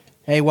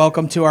Hey,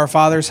 welcome to our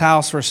Father's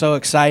house. We're so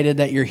excited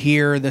that you're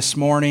here this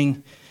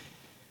morning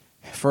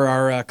for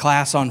our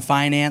class on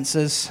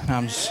finances.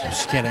 I'm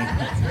just kidding.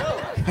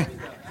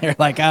 You're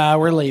like,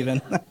 we're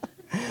leaving.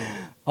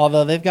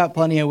 Although they've got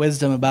plenty of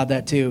wisdom about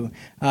that too.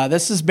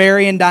 This is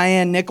Barry and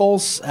Diane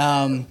Nichols.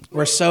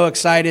 We're so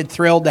excited,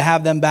 thrilled to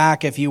have them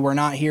back. If you were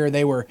not here,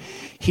 they were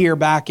here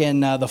back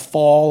in the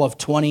fall of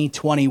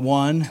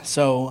 2021.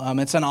 So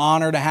it's an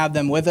honor to have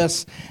them with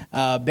us.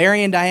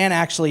 Barry and Diane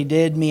actually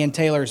did me and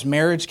Taylor's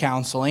marriage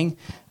counseling.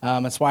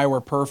 That's why we're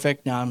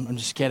perfect. No, I'm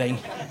just kidding.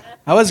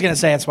 I was going to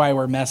say that's why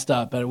we're messed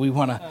up, but we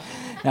want to.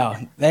 No,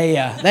 they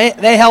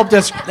helped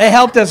us. They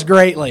helped us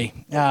greatly.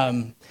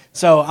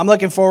 So I'm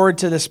looking forward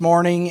to this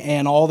morning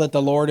and all that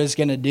the Lord is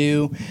going to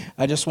do.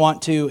 I just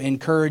want to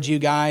encourage you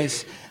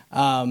guys.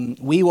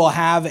 We will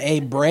have a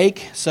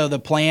break. So the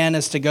plan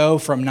is to go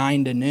from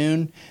 9 to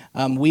noon.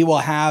 We will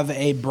have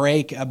a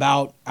break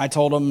about, I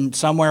told them,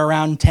 somewhere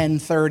around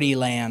 10:30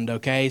 land,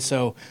 okay?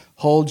 So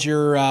hold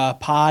your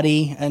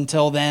potty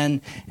until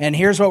then. And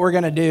here's what we're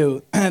going to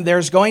do.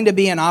 There's going to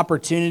be an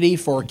opportunity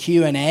for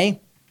Q&A.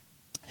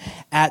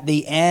 At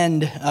the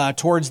end,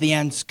 towards the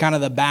end, kind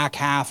of the back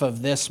half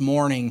of this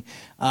morning,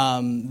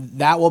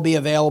 that will be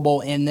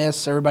available in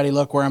this. Everybody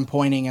look where I'm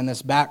pointing in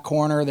this back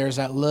corner. There's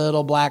that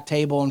little black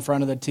table in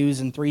front of the 2s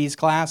and 3s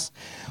class.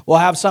 We'll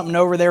have something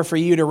over there for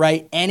you to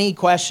write any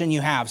question you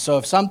have. So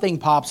if something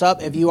pops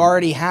up, if you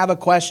already have a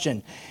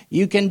question,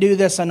 you can do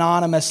this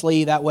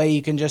anonymously. That way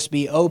you can just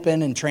be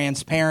open and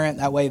transparent.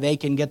 That way they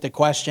can get the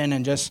question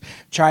and just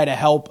try to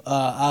help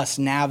us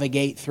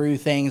navigate through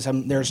things.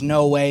 There's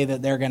no way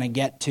that they're going to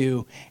get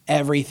to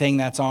everything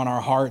that's on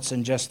our hearts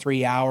in just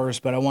 3 hours,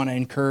 but I want to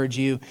encourage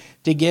you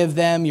to give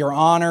them your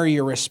honor,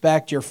 your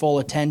respect, your full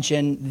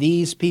attention.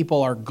 These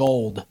people are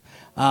gold.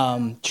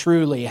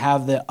 Truly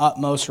have the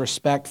utmost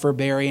respect for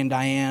Barry and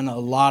Diane, a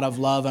lot of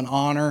love and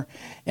honor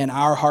in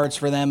our hearts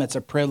for them. It's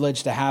a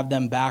privilege to have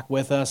them back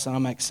with us, and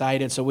I'm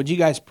excited. So would you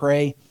guys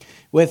pray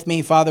with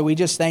me? Father, we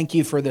just thank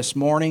you for this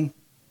morning.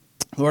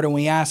 Lord, and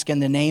we ask in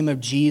the name of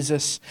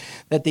Jesus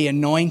that the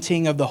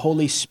anointing of the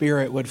Holy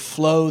Spirit would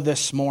flow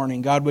this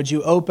morning. God, would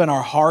you open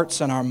our hearts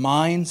and our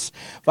minds?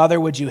 Father,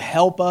 would you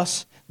help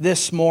us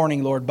this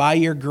morning, Lord, by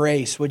your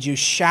grace? Would you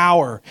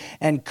shower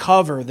and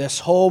cover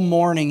this whole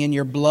morning in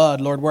your blood?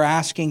 Lord, we're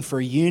asking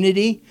for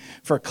unity,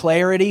 for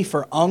clarity,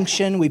 for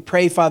unction. We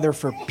pray, Father,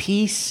 for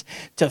peace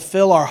to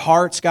fill our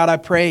hearts. God, I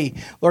pray,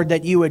 Lord,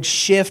 that you would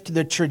shift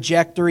the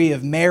trajectory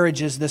of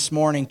marriages this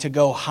morning to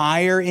go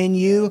higher in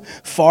you,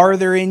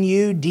 farther in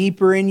you,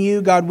 deeper in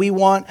you. God, we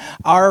want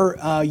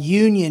our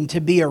union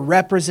to be a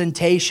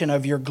representation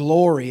of your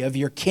glory, of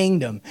your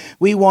kingdom.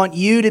 We want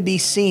you to be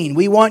seen.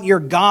 We want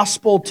your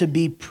gospel to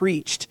be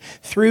preached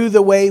through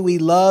the way we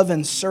love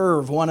and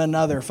serve one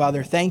another.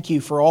 Father, thank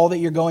you for all that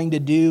you're going to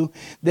do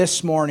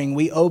this morning.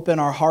 We open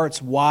our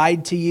hearts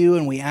wide to you,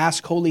 and we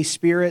ask, Holy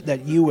Spirit,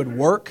 that you would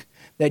work,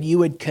 that you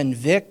would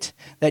convict,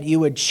 that you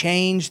would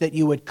change, that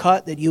you would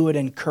cut, that you would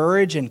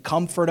encourage and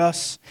comfort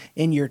us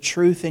in your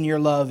truth and your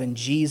love. In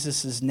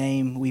Jesus'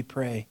 name we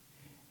pray.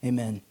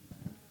 Amen.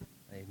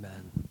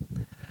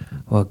 Amen.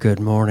 Well,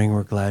 good morning.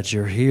 We're glad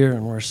you're here,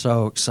 and we're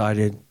so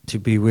excited to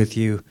be with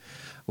you.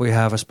 We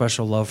have a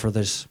special love for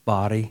this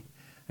body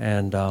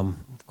and,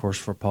 of course,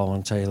 for Paul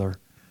and Taylor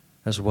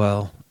as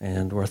well.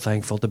 And we're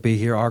thankful to be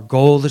here. Our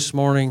goal this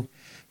morning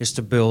is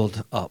to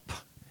build up,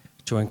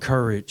 to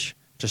encourage,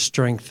 to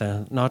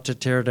strengthen, not to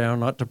tear down,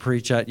 not to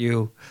preach at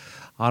you.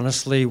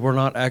 Honestly, we're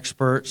not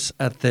experts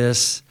at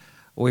this.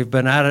 We've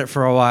been at it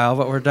for a while,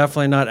 but we're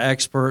definitely not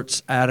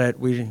experts at it.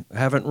 We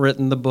haven't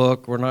written the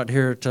book. We're not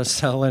here to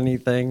sell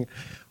anything.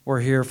 We're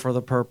here for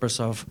the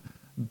purpose of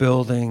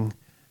building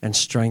and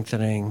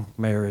strengthening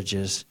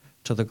marriages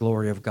to the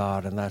glory of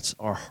God, and that's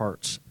our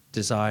heart's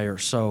desire.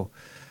 So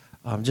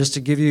just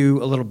to give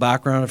you a little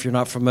background, if you're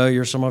not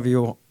familiar, some of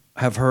you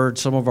have heard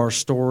some of our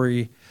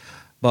story,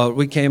 but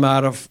we came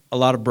out of a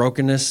lot of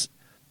brokenness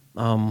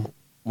when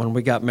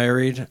we got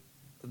married.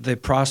 The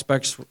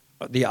prospects,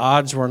 the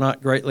odds were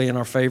not greatly in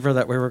our favor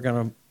that we were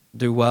going to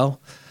do well,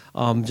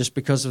 just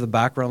because of the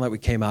background that we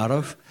came out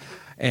of.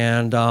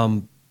 And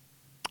I'll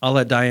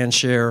let Diane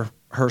share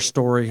her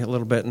story a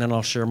little bit, and then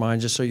I'll share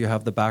mine, just so you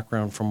have the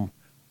background from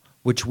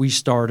which we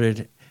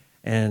started,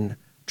 and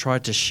try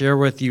to share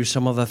with you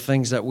some of the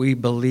things that we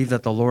believe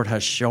that the Lord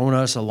has shown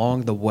us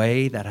along the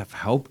way that have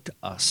helped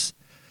us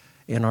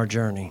in our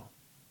journey.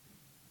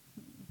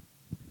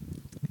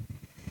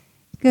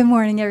 Good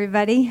morning,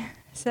 everybody.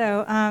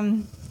 So,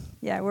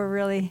 we're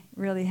really,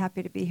 really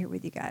happy to be here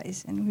with you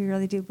guys, and we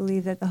really do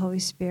believe that the Holy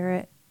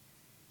Spirit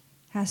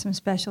has some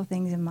special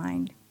things in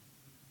mind.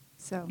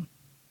 So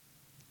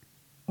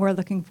we're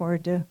looking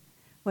forward to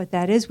what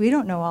that is. We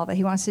don't know all that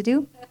he wants to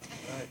do. Right.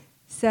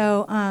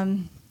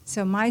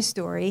 So my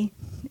story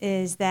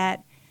is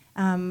that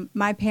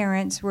my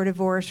parents were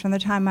divorced from the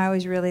time I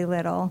was really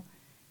little.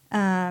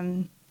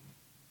 I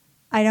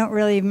don't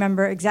really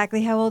remember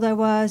exactly how old I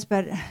was,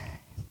 but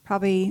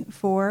probably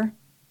 4.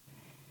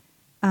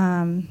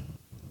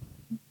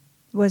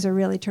 Was a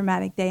really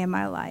traumatic day in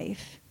my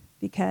life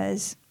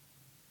because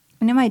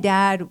And then my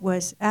dad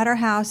was at our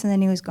house, and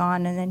then he was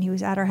gone, and then he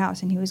was at our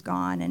house, and he was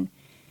gone.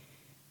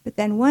 But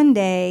then one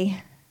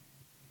day,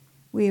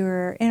 we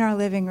were in our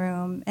living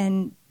room,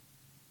 and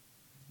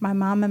my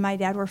mom and my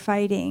dad were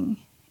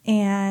fighting.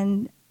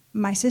 And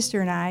my sister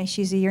and I,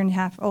 she's a year and a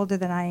half older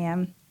than I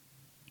am,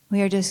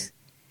 we are just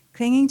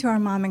clinging to our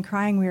mom and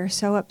crying. We were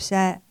so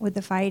upset with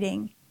the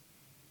fighting.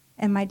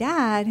 And my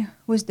dad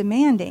was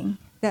demanding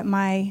that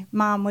my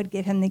mom would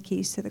give him the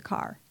keys to the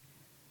car.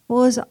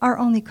 Well, it was our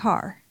only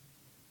car.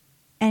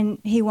 And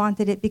he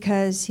wanted it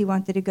because he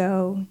wanted to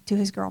go to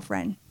his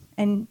girlfriend.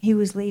 And he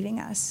was leaving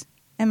us.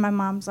 And my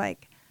mom's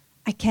like,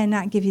 I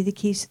cannot give you the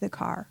keys to the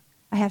car.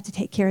 I have to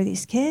take care of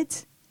these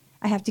kids.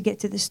 I have to get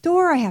to the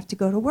store. I have to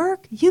go to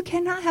work. You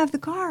cannot have the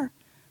car.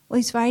 Well,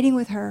 he's fighting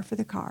with her for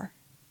the car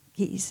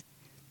keys.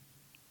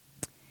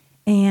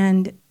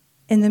 And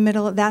in the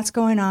middle of that's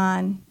going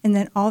on, and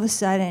then all of a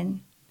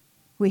sudden,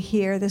 we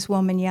hear this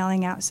woman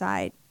yelling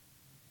outside.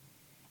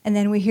 And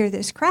then we hear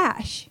this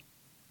crash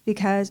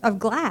because of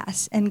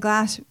glass, and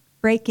glass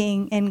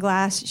breaking and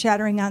glass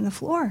shattering on the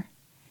floor.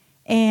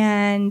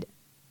 And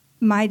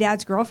my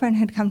dad's girlfriend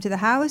had come to the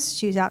house.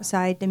 She was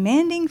outside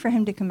demanding for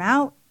him to come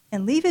out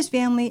and leave his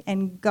family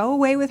and go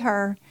away with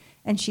her.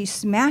 And she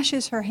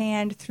smashes her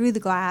hand through the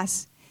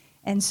glass.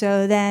 And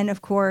so then,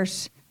 of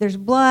course, there's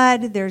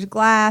blood, there's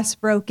glass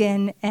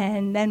broken,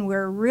 and then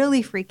we're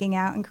really freaking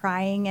out and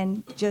crying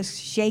and just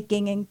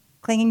shaking and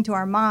clinging to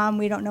our mom.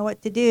 We don't know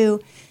what to do.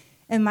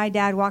 And my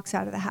dad walks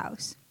out of the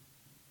house.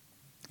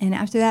 And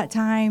after that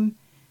time,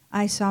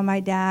 I saw my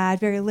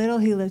dad very little.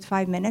 He lived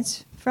 5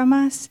 minutes from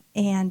us.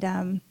 And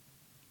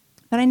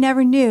but I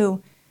never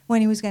knew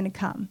when he was going to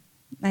come.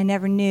 I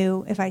never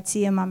knew if I'd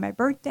see him on my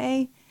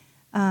birthday.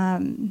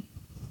 I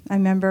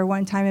remember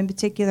one time in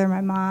particular,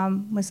 my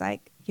mom was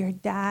like, your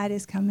dad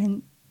is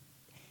coming.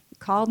 He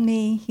called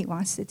me. He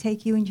wants to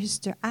take you and your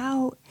sister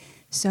out.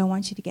 So I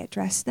want you to get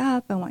dressed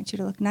up. I want you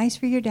to look nice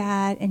for your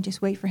dad and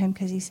just wait for him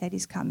because he said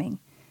he's coming.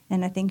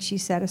 And I think she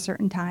said a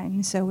certain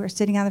time. So we're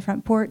sitting on the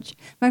front porch.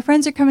 My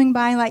friends are coming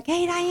by like,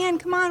 hey, Diane,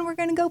 come on. We're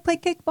going to go play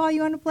kickball.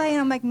 You want to play?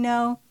 And I'm like,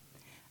 no.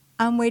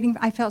 I'm waiting.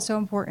 I felt so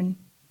important.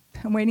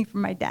 I'm waiting for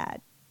my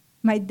dad.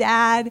 My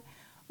dad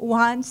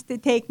wants to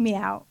take me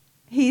out.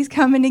 He's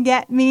coming to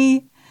get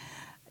me.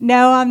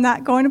 No, I'm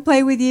not going to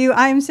play with you.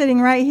 I'm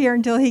sitting right here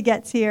until he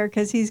gets here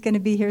because he's going to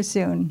be here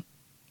soon.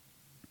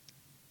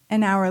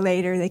 An hour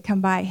later, they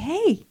come by.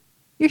 Hey,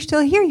 you're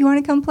still here. You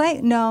want to come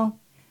play? No.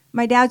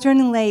 My dad's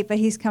running late, but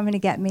he's coming to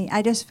get me.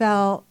 I just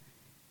felt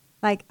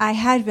like I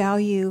had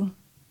value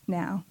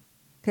now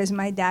because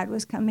my dad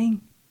was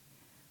coming.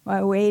 Well,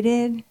 I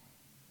waited,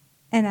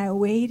 and I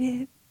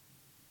waited,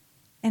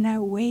 and I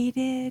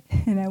waited,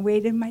 and I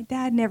waited. My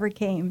dad never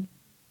came.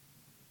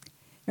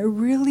 It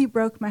really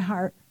broke my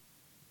heart.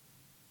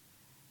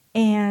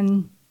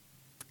 And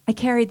I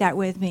carried that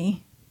with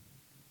me.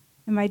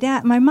 And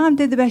my mom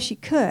did the best she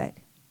could.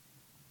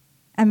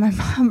 And my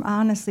mom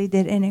honestly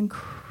did an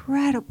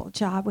incredible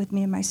job with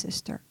me and my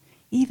sister.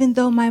 Even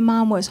though my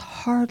mom was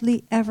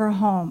hardly ever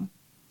home,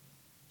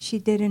 she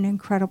did an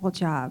incredible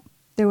job.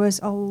 There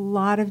was a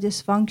lot of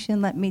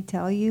dysfunction, let me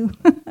tell you.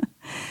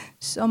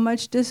 So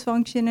much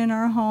dysfunction in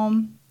our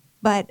home.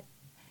 But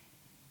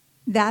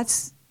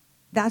that's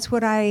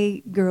what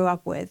I grew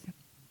up with.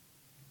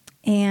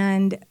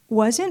 And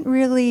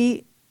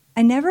I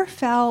never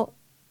felt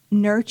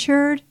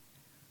nurtured,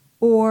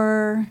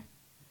 or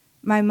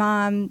my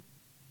mom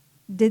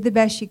did the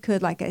best she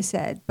could, like I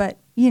said. But,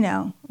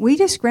 we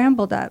just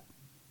scrambled up.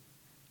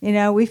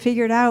 We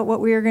figured out what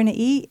we were going to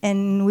eat,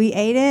 and we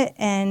ate it,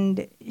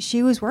 and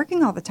she was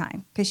working all the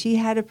time because she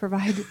had to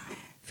provide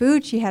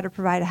food. She had to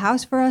provide a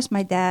house for us.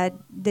 My dad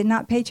did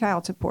not pay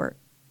child support.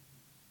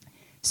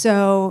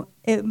 So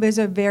it was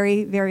a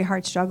very, very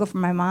hard struggle for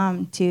my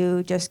mom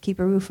to just keep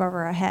a roof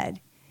over her head.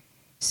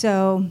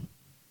 So,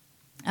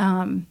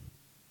 I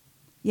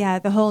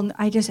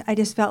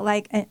just felt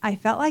like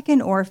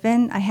an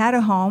orphan. I had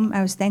a home.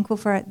 I was thankful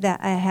for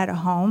that I had a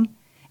home.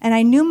 And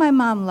I knew my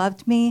mom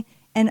loved me.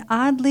 And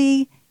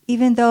oddly,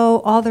 even though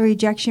all the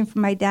rejection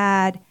from my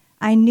dad,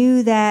 I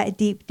knew that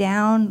deep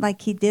down,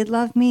 like he did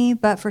love me,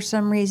 but for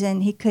some reason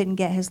he couldn't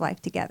get his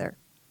life together.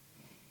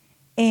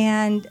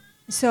 And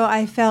so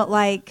I felt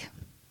like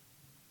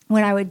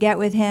when I would get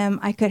with him,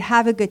 I could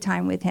have a good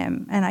time with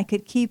him, and I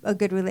could keep a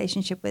good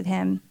relationship with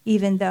him,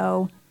 even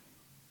though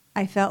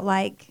I felt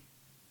like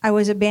I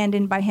was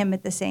abandoned by him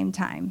at the same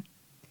time.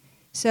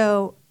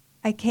 So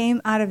I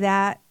came out of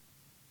that.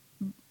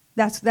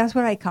 That's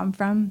where I come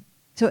from.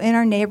 So in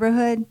our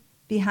neighborhood,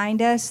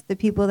 behind us, the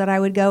people that I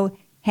would go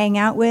hang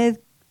out with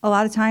a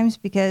lot of times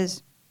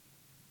because,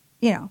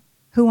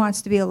 who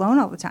wants to be alone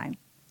all the time?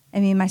 I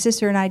mean, my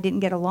sister and I didn't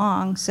get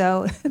along,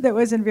 so that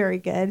wasn't very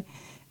good.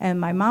 And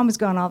my mom was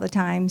gone all the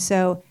time,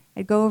 so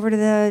I'd go over to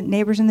the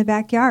neighbors in the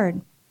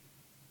backyard.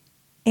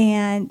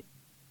 And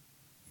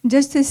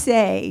just to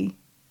say,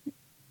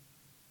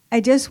 I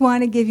just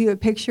want to give you a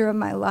picture of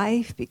my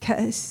life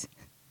because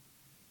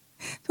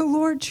The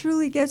Lord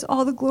truly gets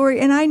all the glory.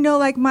 And I know,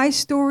 like, my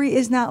story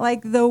is not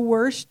like the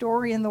worst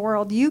story in the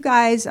world. You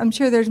guys, I'm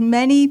sure there's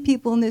many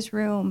people in this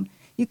room.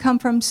 You come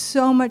from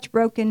so much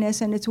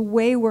brokenness, and it's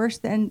way worse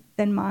than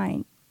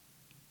mine.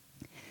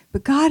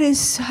 But God is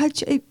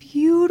such a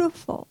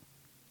beautiful,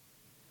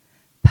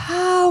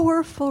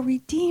 powerful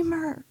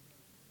Redeemer.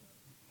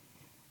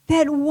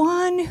 That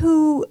one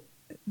who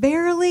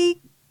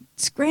barely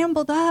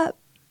scrambled up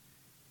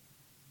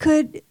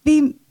could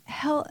be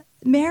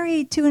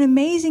married to an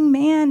amazing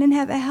man and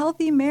have a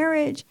healthy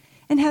marriage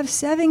and have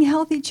 7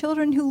 healthy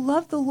children who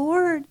love the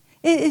Lord.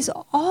 It is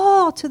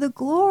all to the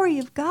glory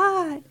of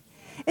God.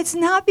 It's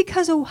not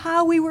because of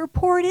how we were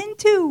poured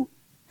into,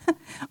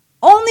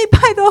 only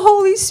by the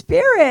Holy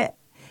Spirit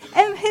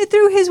and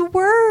through his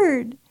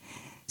word.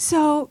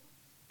 So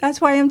that's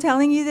why I'm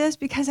telling you this,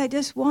 because I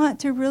just want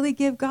to really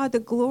give God the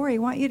glory. I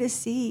want you to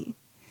see.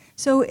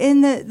 So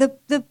in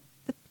the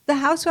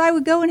house I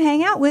would go and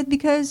hang out with,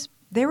 because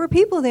there were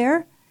people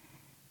there,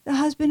 the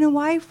husband and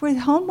wife were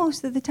home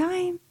most of the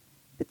time,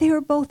 but they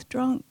were both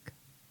drunk.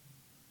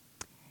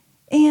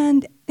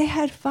 And they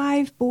had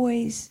 5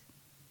 boys.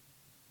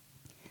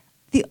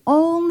 The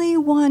only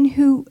one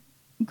who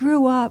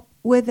grew up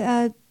with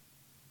a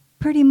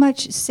pretty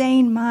much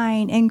sane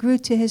mind and grew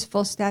to his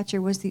full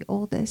stature was the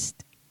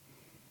oldest.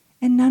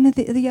 And none of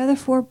the other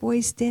 4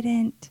 boys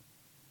didn't.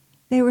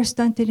 They were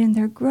stunted in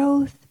their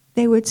growth.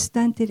 They were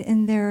stunted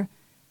in their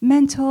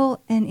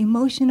mental and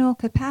emotional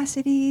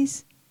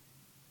capacities.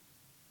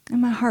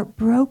 And my heart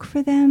broke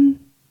for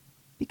them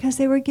because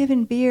they were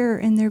given beer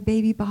in their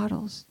baby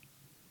bottles.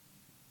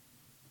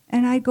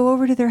 And I'd go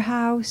over to their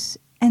house,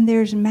 and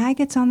there's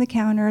maggots on the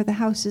counter. The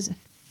house is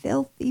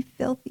filthy,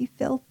 filthy,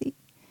 filthy.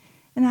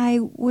 And I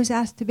was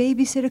asked to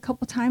babysit a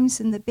couple times,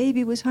 and the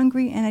baby was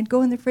hungry, and I'd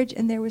go in the fridge,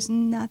 and there was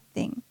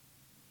nothing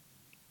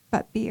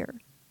but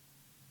beer.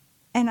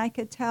 And I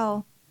could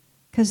tell,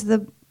 because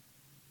the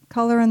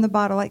color in the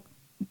bottle, like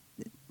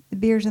the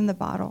beer's in the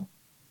bottle.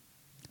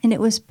 And it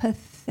was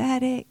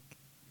pathetic,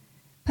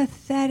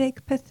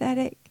 pathetic,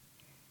 pathetic.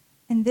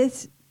 And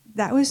that's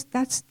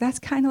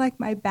kind of like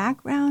my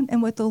background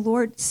and what the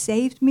Lord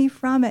saved me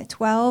from at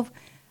 12.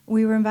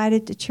 We were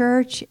invited to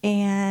church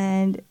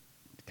and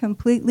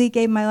completely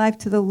gave my life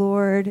to the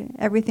Lord.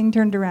 Everything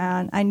turned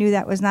around. I knew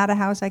that was not a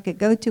house I could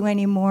go to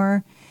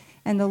anymore.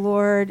 And the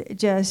Lord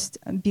just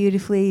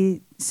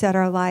beautifully set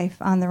our life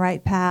on the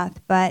right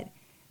path. But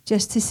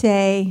just to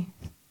say,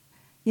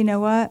 you know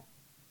what?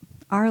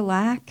 Our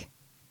lack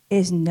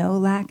is no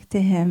lack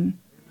to him.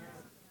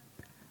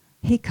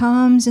 He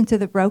comes into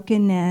the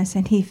brokenness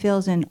and he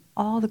fills in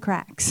all the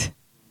cracks.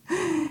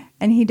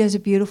 And he does a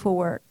beautiful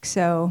work.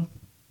 So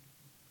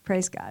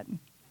praise God.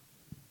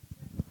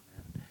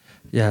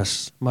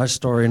 Yes, my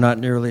story not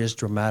nearly as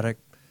dramatic.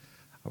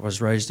 I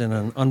was raised in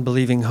an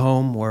unbelieving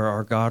home where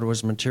our God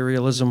was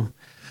materialism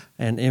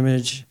and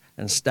image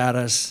and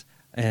status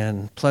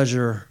and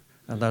pleasure,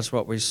 and that's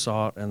what we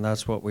sought, and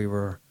that's what we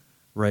were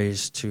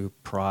raised to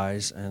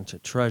prize and to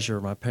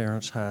treasure. My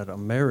parents had a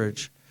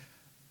marriage.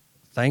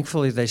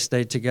 Thankfully, they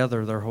stayed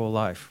together their whole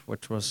life,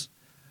 which was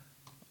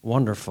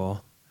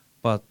wonderful,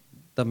 but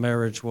the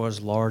marriage was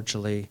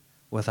largely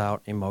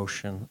without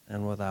emotion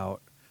and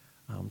without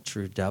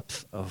true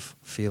depth of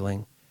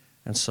feeling.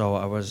 And so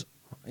I was,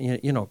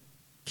 you know,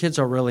 kids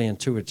are really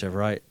intuitive,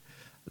 right?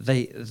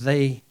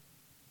 They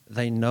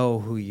know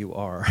who you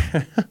are.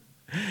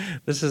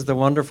 This is the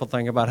wonderful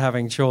thing about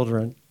having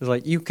children. It's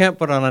like you can't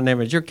put on an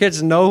image. Your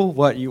kids know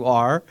what you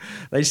are.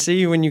 They see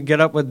you when you get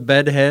up with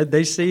bedhead.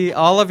 They see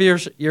all of your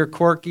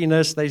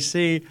quirkiness. They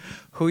see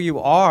who you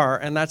are,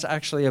 and that's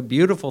actually a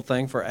beautiful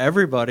thing for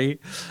everybody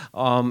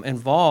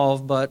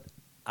involved. But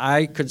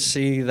I could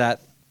see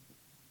that,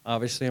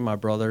 obviously, in my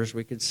brothers.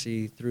 We could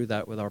see through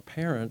that with our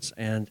parents.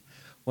 And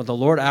when the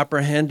Lord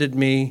apprehended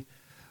me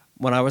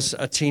when I was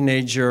a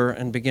teenager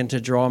and began to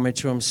draw me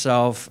to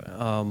himself,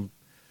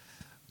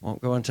 won't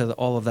go into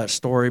all of that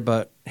story,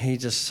 but he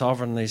just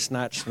sovereignly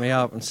snatched me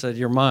up and said,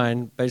 "You're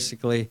mine,"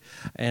 basically.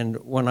 And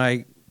when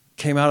I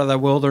came out of that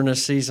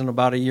wilderness season,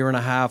 about a year and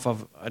a half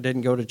of, I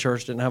didn't go to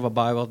church, didn't have a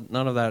Bible,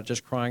 none of that,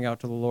 just crying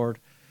out to the Lord,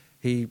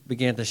 he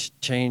began to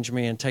change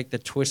me and take the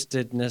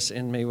twistedness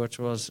in me, which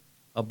was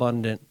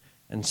abundant,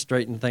 and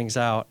straighten things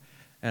out.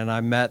 And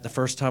I met, the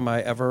first time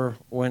I ever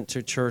went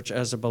to church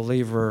as a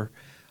believer,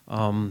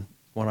 when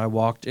I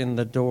walked in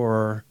the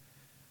door,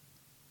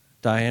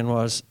 Diane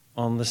was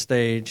on the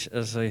stage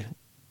as a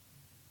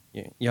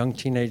young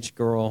teenage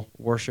girl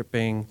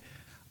worshiping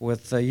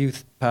with the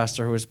youth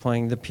pastor who was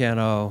playing the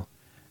piano,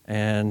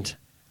 and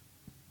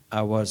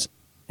I was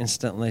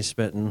instantly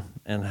smitten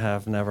and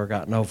have never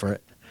gotten over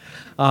it.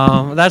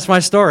 That's my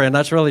story, and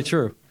that's really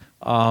true.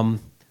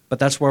 But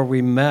that's where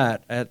we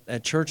met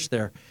at church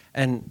there.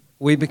 And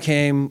we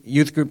became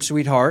youth group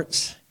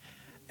sweethearts,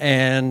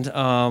 and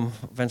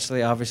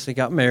eventually obviously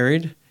got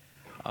married.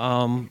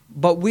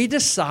 But we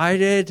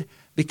decided,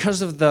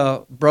 because of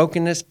the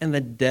brokenness and the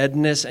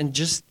deadness and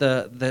just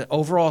the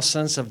overall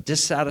sense of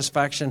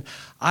dissatisfaction,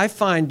 I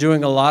find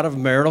doing a lot of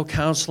marital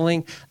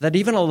counseling that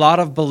even a lot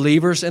of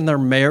believers in their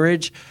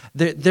marriage,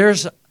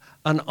 there's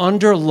an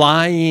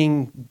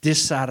underlying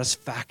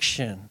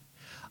dissatisfaction,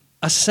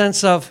 a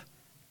sense of,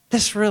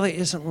 this really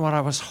isn't what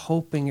I was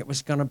hoping it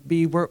was going to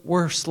be.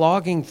 We're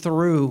slogging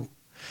through.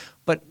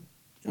 But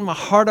in my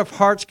heart of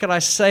hearts, could I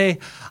say,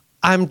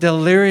 I'm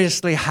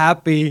deliriously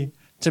happy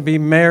to be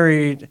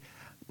married?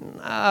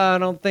 I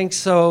don't think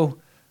so.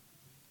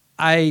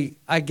 I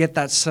get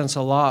that sense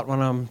a lot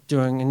when I'm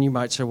doing, and you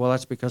might say, well,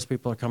 that's because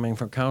people are coming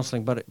from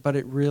counseling, but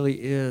it really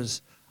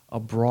is a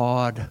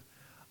broad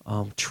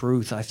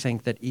truth. I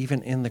think that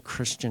even in the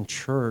Christian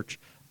church,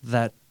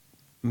 that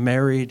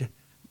married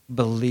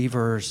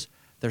believers,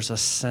 there's a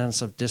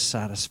sense of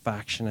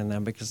dissatisfaction in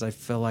them because I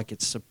feel like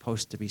it's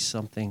supposed to be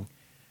something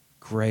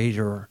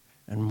greater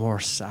and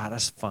more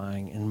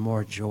satisfying and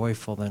more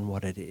joyful than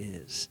what it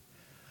is.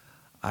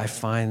 I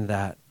find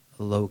that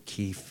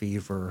low-key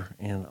fever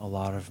in a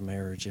lot of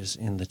marriages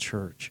in the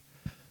church.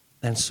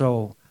 And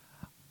so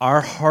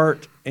our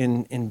heart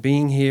in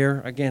being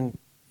here, again,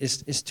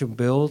 is to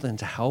build and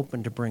to help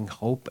and to bring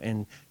hope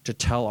and to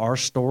tell our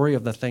story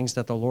of the things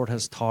that the Lord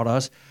has taught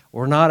us.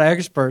 We're not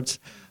experts.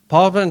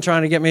 Paul's been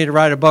trying to get me to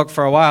write a book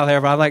for a while here,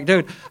 but I'm like,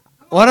 dude,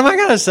 what am I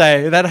going to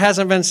say? That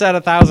hasn't been said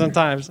 1,000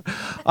 times.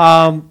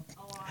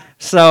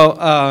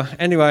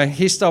 Anyway,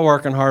 he's still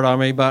working hard on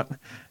me, but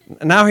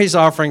now he's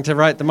offering to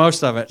write the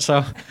most of it.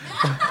 So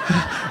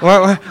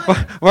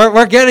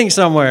we're getting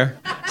somewhere.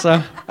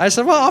 So I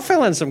said, well, I'll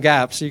fill in some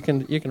gaps. You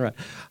can write.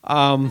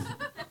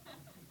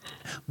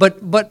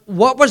 But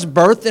what was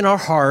birthed in our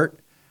heart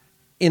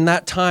in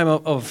that time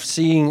of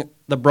seeing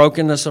the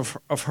brokenness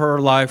of her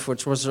life,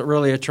 which was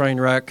really a train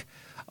wreck,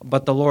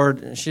 but the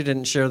Lord, she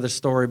didn't share the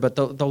story, but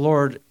the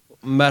Lord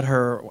met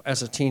her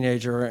as a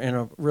teenager in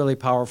a really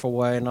powerful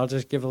way, and I'll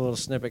just give a little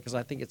snippet because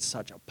I think it's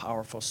such a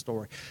powerful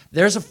story.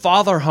 There's a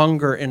father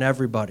hunger in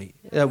everybody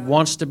that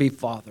wants to be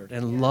fathered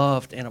and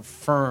loved and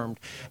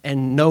affirmed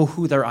and know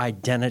who their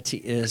identity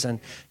is, and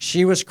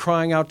she was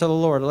crying out to the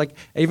Lord. Like,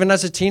 even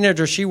as a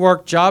teenager, she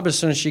worked job as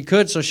soon as she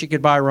could so she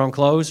could buy her own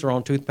clothes, her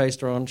own toothpaste,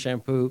 her own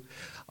shampoo.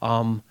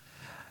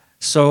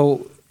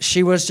 So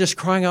she was just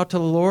crying out to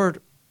the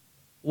Lord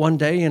one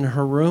day in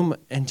her room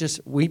and just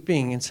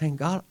weeping and saying,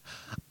 God,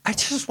 I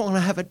just want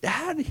to have a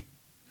daddy.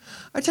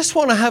 I just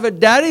want to have a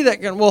daddy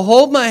that will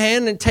hold my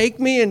hand and take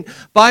me and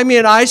buy me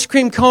an ice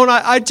cream cone.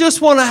 I just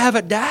want to have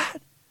a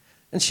dad.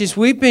 And she's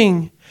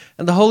weeping.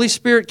 And the Holy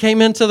Spirit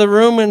came into the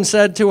room and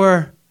said to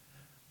her,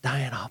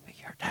 Diane, I'll be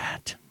your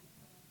dad.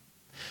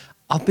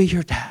 I'll be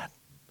your dad.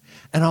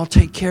 And I'll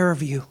take care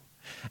of you.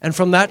 And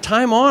from that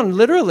time on,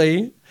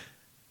 literally,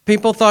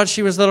 people thought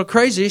she was a little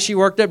crazy. She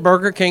worked at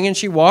Burger King and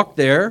she walked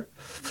there.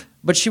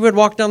 But she would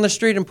walk down the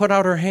street and put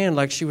out her hand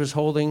like she was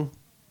holding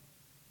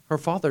her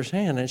father's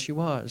hand, and she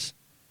was.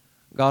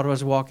 God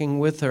was walking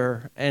with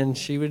her, and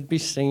she would be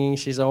singing.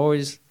 She's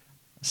always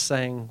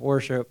sang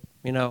worship,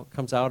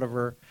 comes out of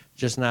her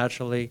just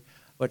naturally.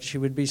 But she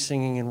would be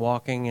singing and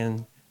walking,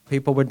 and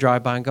people would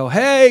drive by and go,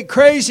 hey,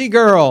 crazy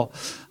girl,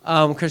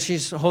 because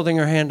she's holding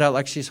her hand out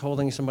like she's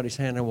holding somebody's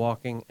hand and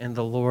walking. And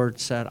the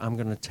Lord said, I'm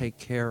going to take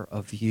care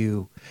of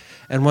you.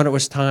 And when it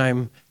was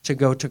time to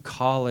go to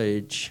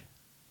college,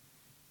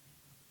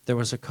 there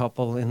was a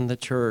couple in the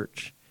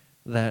church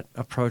that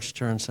approached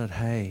her and said,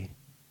 hey,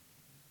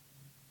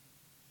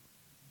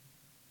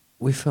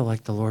 we feel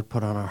like the Lord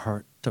put on our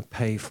heart to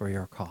pay for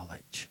your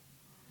college.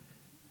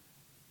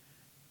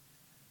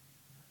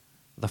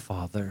 The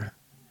father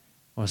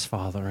was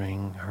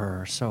fathering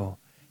her. So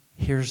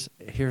here's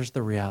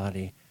the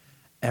reality.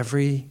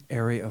 Every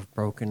area of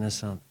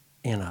brokenness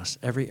in us,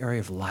 every area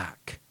of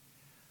lack,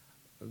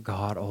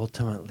 God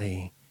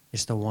ultimately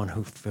is the one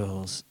who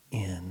fills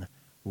in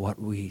what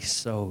we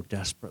so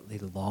desperately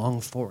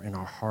long for in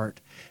our heart.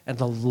 And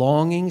the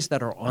longings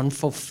that are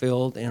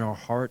unfulfilled in our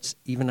hearts,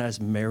 even as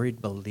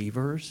married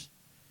believers,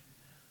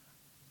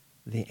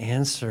 the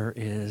answer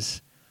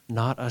is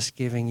not us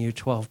giving you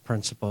 12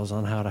 principles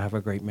on how to have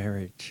a great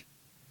marriage.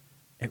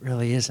 It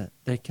really isn't.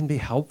 They can be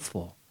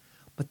helpful.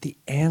 But the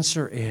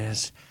answer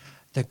is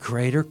the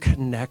greater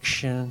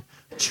connection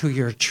to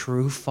your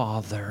true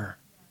father,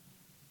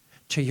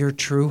 to your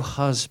true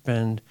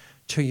husband,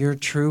 to your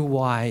true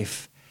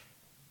wife,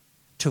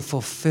 to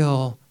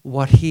fulfill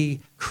what he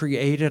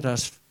created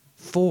us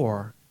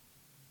for.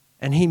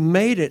 And he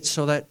made it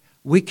so that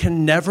we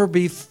can never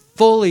be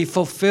fully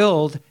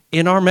fulfilled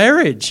in our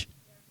marriage.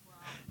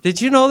 Did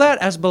you know that?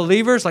 As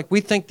believers,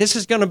 we think this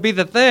is going to be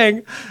the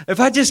thing. If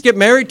I just get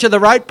married to the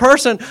right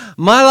person,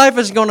 my life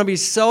is going to be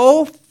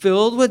so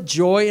filled with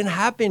joy and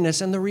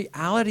happiness. And the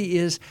reality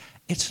is,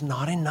 it's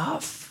not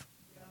enough.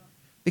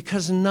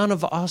 Because none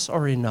of us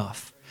are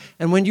enough.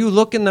 And when you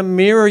look in the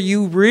mirror,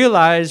 you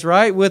realize,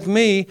 right, with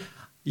me,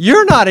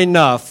 you're not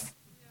enough.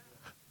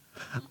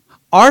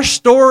 Our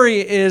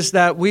story is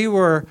that we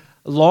were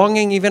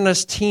longing, even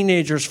as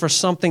teenagers, for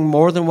something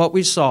more than what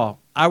we saw.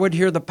 I would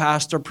hear the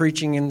pastor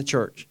preaching in the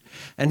church.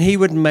 And he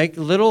would make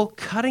little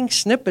cutting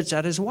snippets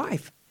at his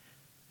wife.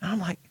 And I'm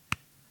like,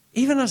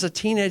 even as a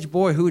teenage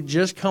boy who had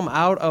just come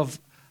out of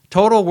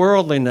total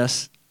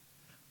worldliness,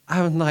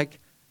 I was like,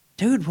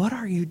 dude, what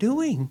are you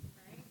doing?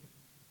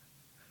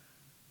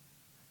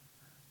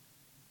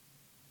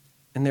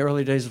 In the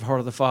early days of Heart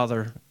of the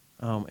Father,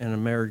 in a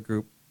married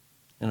group,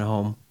 in a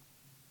home,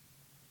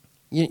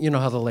 you know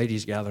how the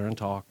ladies gather and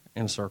talk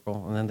in a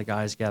circle, and then the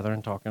guys gather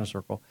and talk in a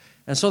circle.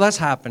 And so that's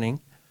happening.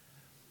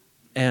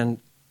 And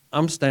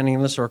I'm standing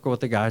in the circle with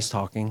the guys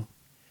talking,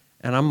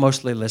 and I'm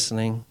mostly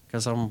listening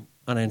because I'm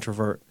an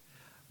introvert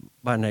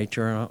by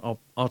nature, and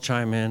I'll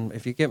chime in.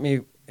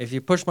 If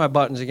you push my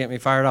buttons to get me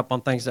fired up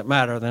on things that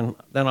matter, then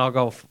I'll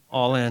go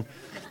all in.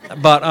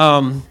 But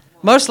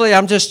mostly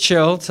I'm just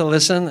chill to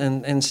listen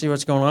and see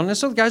what's going on. And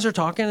so the guys are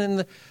talking,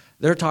 and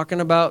they're talking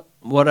about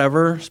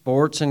whatever,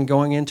 sports and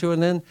going into,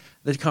 and then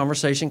the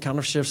conversation kind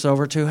of shifts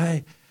over to,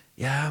 hey,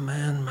 yeah,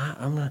 man,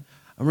 I'm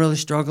really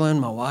struggling.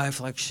 My wife,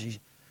 like, she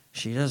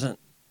doesn't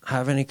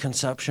have any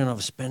conception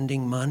of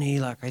spending money.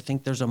 Like, I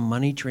think there's a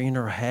money tree in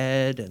her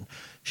head, and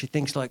she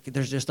thinks like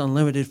there's just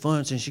unlimited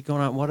funds, and she's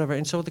going out and whatever.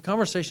 And so the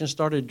conversation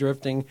started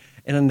drifting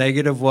in a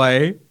negative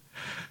way,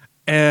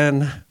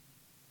 and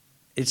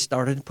it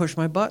started to push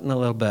my button a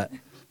little bit.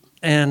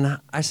 And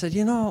I said,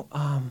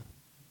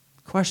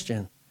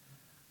 question,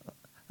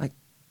 like,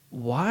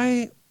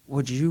 why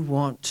would you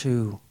want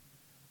to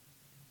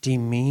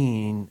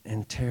demean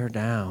and tear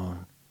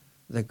down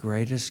the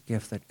greatest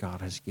gift that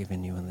God has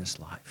given you in this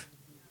life?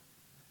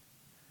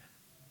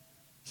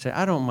 Say,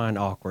 I don't mind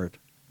awkward.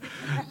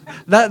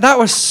 That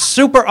was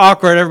super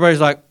awkward. Everybody's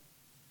like,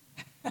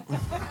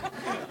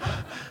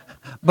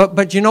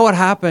 but you know what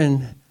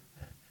happened?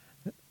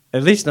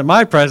 At least in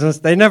my presence,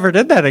 they never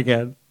did that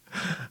again.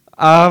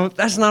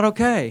 That's not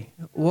okay.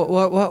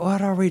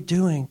 What are we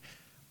doing?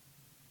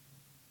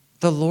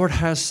 The Lord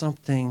has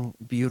something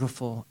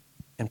beautiful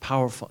and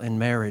powerful in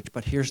marriage,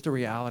 but here's the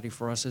reality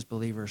for us as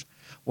believers.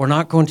 We're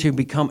not going to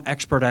become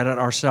expert at it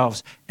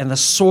ourselves, and the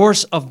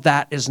source of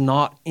that is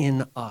not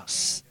in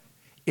us.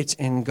 It's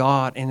in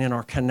God and in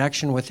our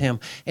connection with Him.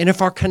 And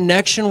if our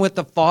connection with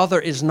the Father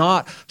is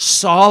not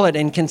solid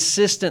and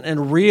consistent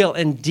and real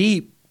and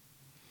deep,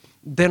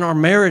 then our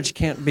marriage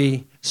can't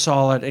be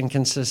solid and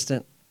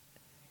consistent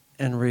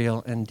and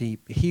real and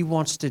deep. He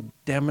wants to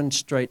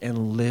demonstrate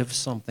and live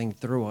something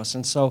through us.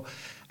 And so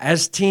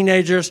as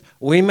teenagers,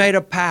 we made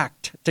a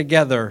pact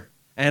together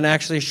and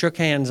actually shook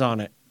hands on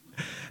it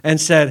and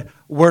said,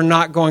 we're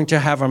not going to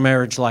have a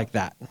marriage like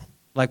that,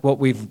 like what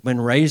we've been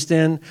raised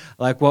in,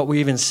 like what we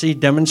even see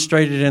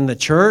demonstrated in the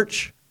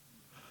church.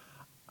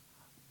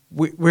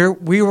 We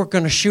were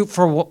going to shoot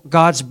for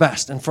God's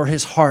best and for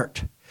His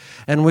heart.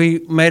 And we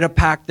made a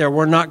pact there.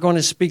 We're not going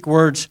to speak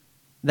words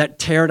that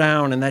tear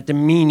down and that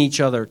demean each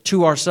other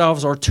to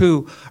ourselves or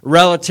to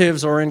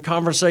relatives or in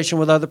conversation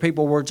with other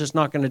people. We're just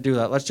not going to do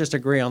that. Let's just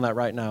agree on that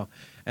right now.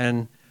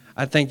 And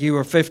I think you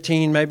were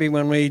 15 maybe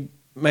when we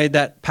made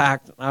that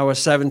pact. I was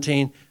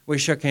 17. We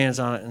shook hands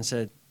on it and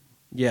said,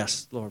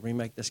 yes, Lord, we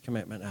make this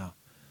commitment now.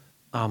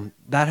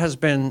 That has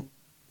been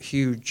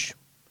huge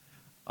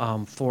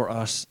for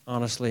us,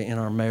 honestly, in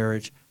our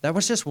marriage. That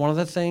was just one of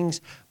the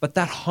things. But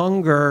that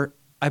hunger,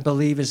 I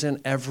believe, is in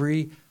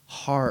every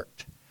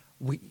heart.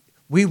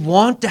 We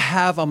want to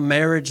have a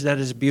marriage that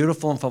is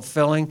beautiful and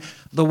fulfilling.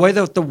 The way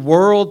that the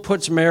world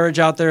puts marriage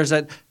out there is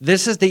that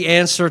this is the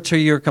answer to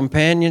your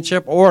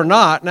companionship, or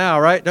not now,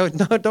 right?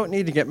 Don't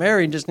need to get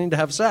married, just need to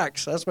have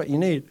sex. That's what you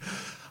need.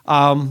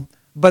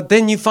 But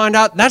then you find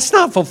out that's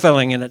not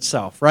fulfilling in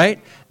itself, right?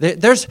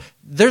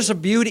 There's a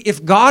beauty.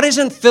 If God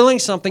isn't filling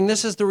something,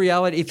 this is the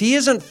reality. If He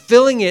isn't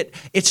filling it,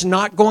 it's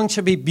not going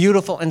to be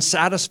beautiful and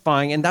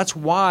satisfying. And that's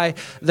why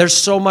there's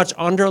so much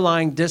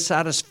underlying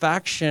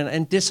dissatisfaction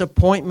and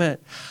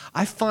disappointment.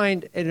 I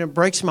find, and it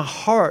breaks my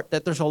heart,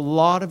 that there's a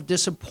lot of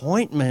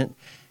disappointment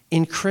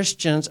in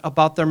Christians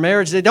about their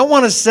marriage. They don't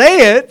want to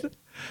say it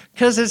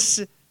because it's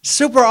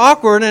super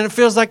awkward and it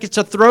feels like it's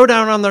a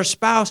throwdown on their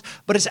spouse,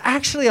 but it's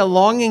actually a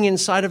longing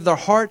inside of their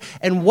heart.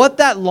 And what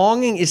that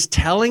longing is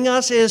telling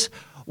us is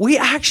we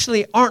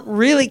actually aren't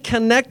really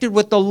connected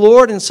with the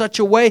Lord in such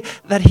a way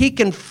that He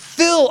can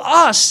fill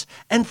us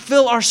and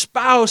fill our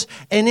spouse.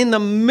 And in the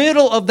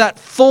middle of that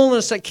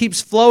fullness that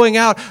keeps flowing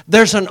out,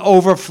 there's an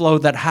overflow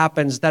that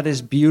happens that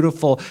is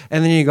beautiful.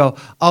 And then you go,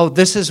 oh,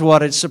 this is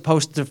what it's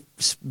supposed to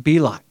be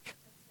like.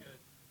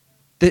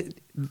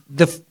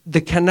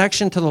 The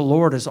connection to the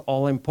Lord is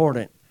all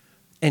important.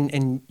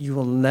 And you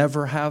will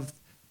never have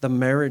the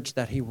marriage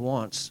that He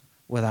wants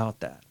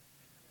without that.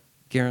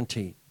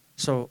 Guaranteed.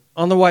 So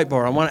on the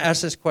whiteboard, I want to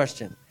ask this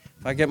question.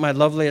 If I get my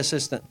lovely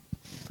assistant.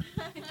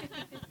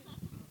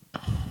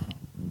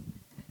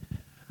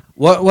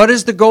 What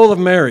is the goal of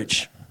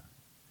marriage?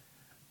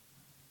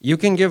 You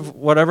can give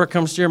whatever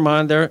comes to your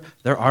mind. There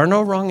are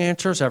no wrong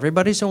answers.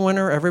 Everybody's a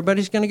winner.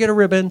 Everybody's going to get a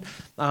ribbon.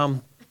 I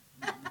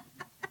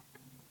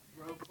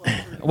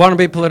want to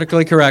be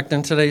politically correct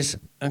in today's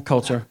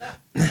culture.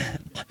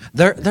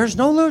 There's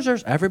no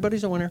losers.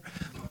 Everybody's a winner.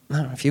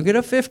 If you get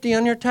a 50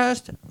 on your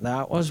test,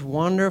 that was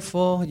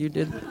wonderful. You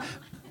did.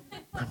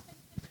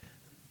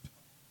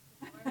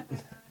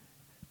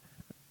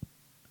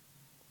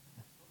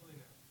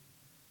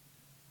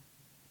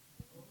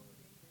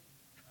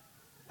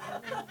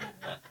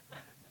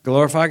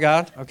 Glorify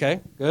God.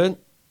 Okay, good.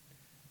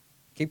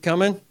 Keep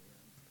coming.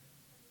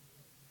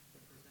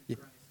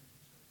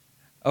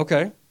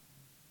 Okay,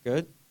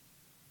 good.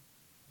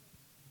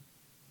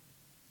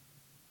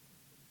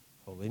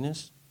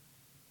 Holiness.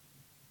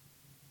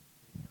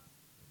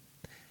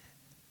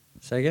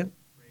 Say again.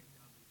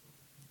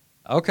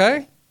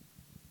 Okay.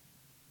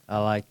 I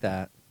like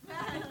that.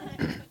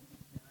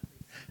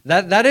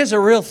 That is a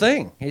real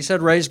thing. He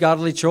said, raise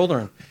godly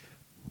children.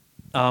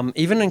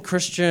 Even in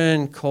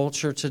Christian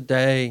culture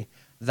today,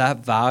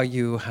 that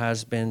value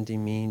has been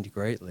demeaned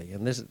greatly.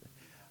 And this,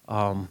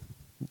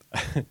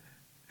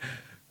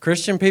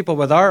 Christian people,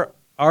 with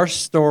our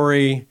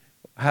story,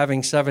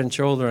 having 7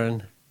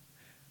 children,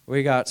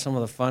 we got some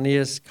of the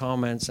funniest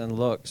comments and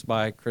looks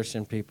by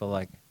Christian people,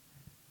 like,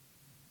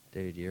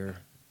 "Dude, you're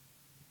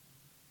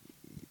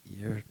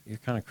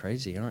kind of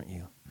crazy, aren't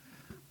you?"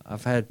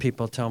 I've had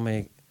people tell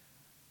me,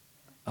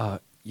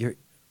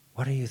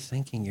 "What are you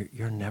thinking?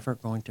 You're never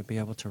going to be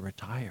able to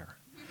retire."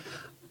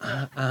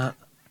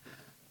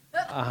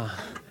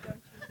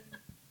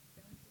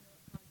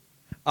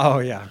 Oh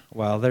yeah,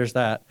 well there's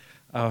that.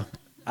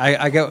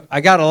 I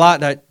got a lot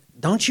that,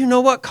 "Don't you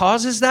know what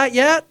causes that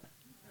yet?"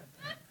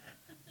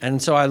 And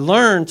so I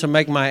learned to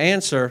make my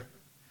answer,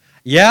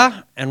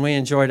 "Yeah," and we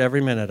enjoyed every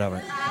minute of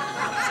it.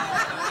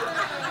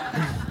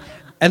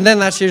 And then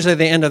that's usually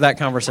the end of that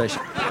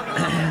conversation.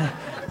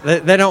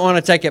 They don't want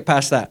to take it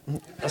past that.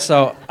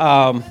 So,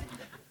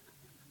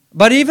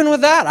 but even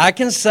with that, I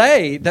can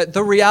say that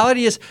the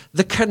reality is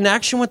the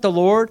connection with the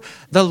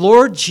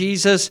Lord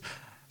Jesus,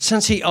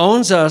 since He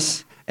owns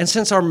us, and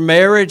since our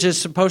marriage is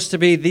supposed to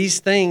be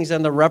these things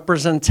and the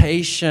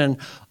representation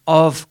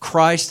of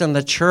Christ and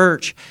the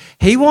church,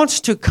 He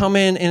wants to come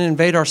in and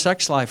invade our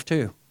sex life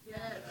too.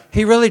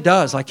 He really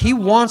does. Like, He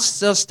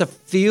wants us to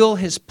feel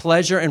His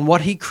pleasure in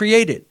what He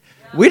created.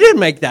 We didn't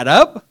make that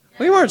up.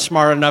 We weren't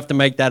smart enough to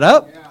make that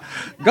up.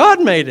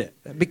 God made it.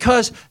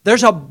 Because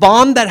there's a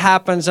bond that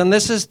happens, and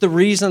this is the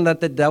reason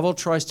that the devil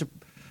tries to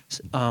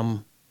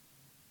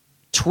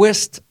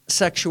twist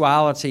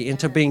sexuality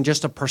into being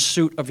just a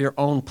pursuit of your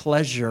own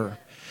pleasure.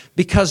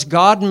 Because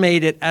God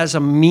made it as a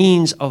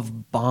means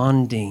of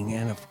bonding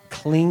and of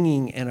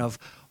clinging and of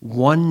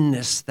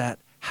oneness that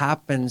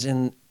happens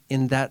in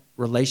that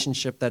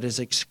relationship that is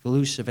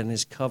exclusive and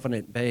is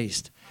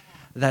covenant-based,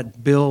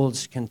 that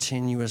builds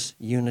continuous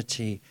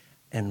unity,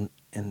 and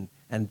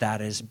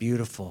that is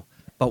beautiful.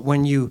 But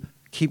when you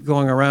keep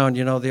going around,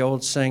 the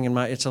old saying,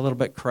 it's a little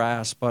bit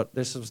crass, but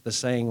this was the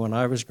saying when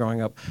I was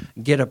growing up,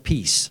 get a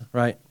piece,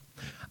 right?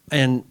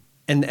 And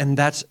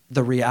that's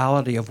the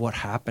reality of what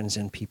happens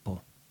in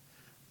people.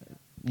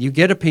 You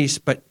get a piece,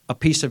 but a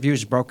piece of you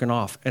is broken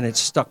off, and it's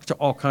stuck to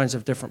all kinds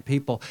of different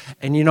people.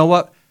 And you know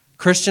what?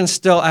 Christians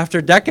still,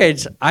 after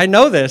decades, I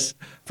know this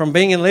from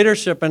being in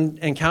leadership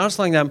and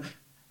counseling them,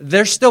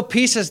 there's still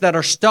pieces that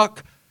are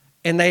stuck,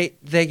 and they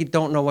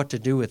don't know what to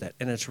do with it,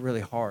 and it's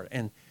really hard.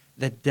 And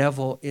the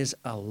devil is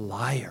a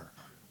liar,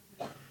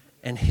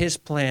 and his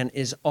plan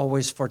is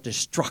always for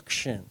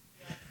destruction.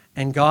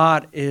 And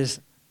God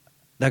is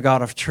the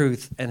God of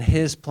truth, and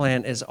His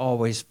plan is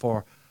always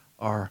for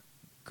our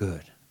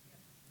good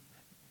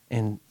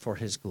and for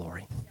His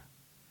glory.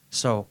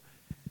 So,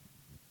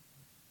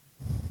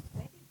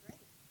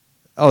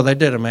 they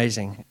did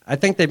amazing. I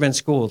think they've been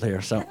schooled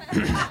here. So,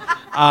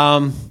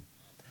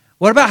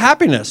 what about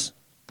happiness?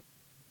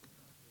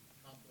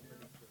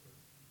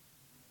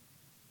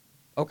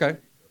 Okay.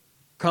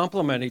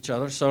 Complement each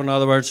other. So in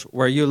other words,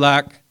 where you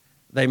lack,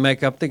 they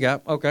make up the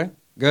gap. Okay,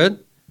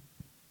 good.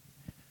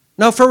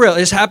 No, for real,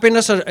 is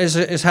happiness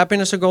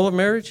a goal of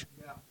marriage?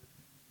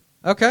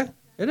 Yeah. Okay,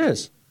 it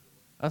is.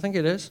 I think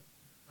it is.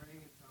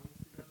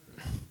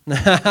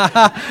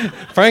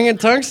 Praying in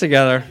tongues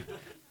together.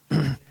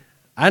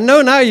 I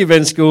know now you've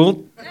been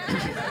schooled.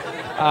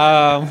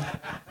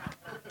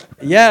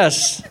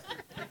 Yes.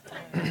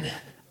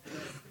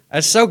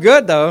 That's so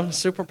good, though.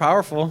 Super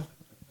powerful.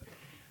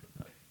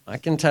 I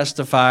can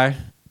testify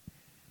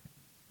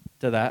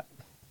to that.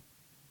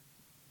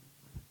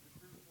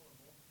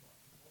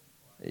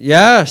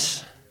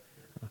 Yes.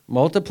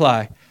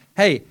 Multiply.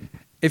 Hey,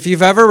 if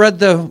you've ever read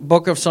the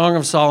book of Song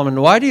of Solomon,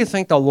 why do you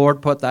think the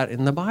Lord put that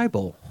in the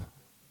Bible?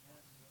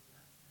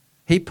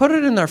 He put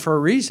it in there for a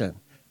reason.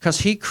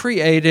 Because He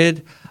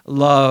created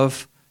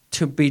love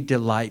to be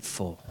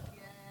delightful.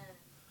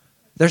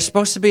 There's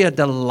supposed to be a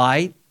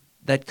delight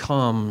that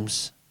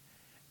comes.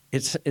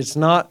 It's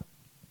not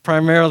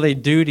primarily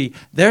duty.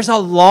 There's a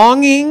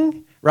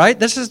longing, right?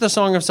 This is the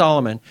Song of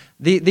Solomon.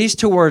 These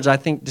 2 words, I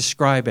think,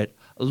 describe it.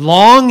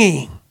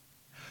 Longing.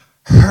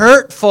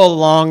 Hurtful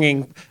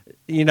longing.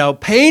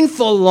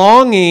 Painful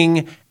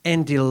longing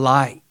and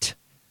delight.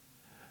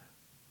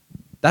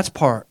 That's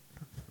part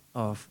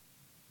of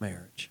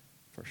marriage,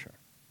 for sure.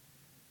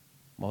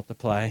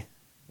 Multiply.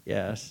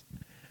 Yes.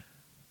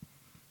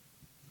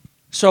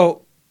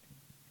 So,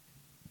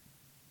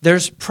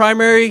 there's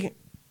primary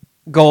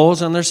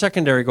goals and there's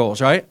secondary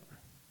goals, right?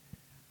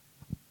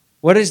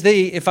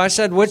 If I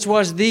said which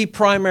was the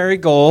primary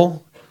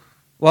goal,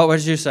 what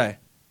would you say?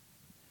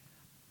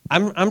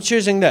 I'm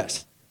choosing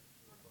this.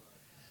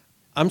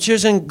 I'm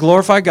choosing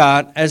glorify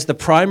God as the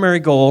primary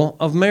goal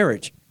of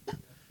marriage.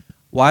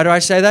 Why do I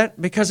say that?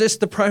 Because it's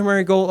the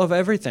primary goal of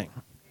everything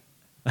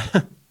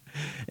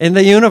in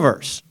the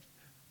universe,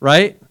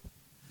 right?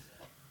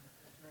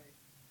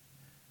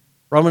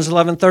 Romans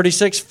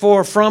 11:36,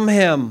 for from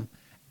him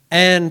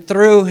and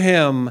through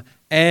him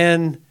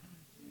and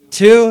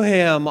to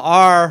him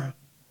are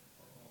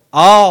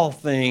all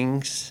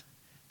things.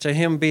 To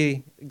him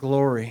be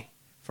glory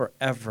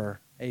forever.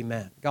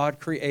 Amen. God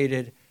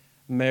created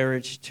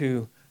marriage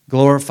to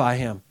glorify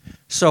him.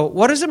 So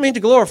what does it mean to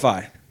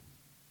glorify?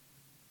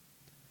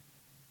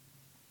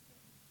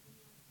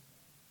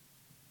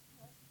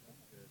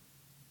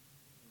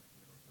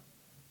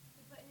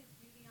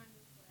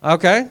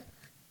 Okay.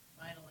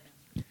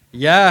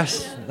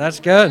 Yes, that's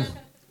good.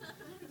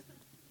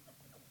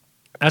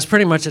 That's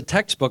pretty much a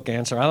textbook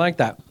answer. I like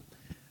that.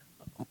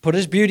 Put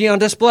his beauty on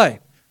display.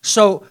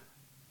 So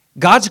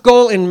God's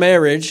goal in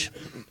marriage,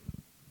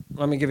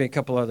 let me give you a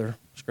couple other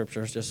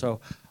scriptures just so.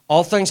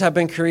 All things have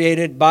been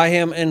created by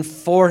him and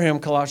for him,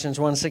 Colossians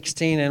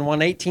 1:16 and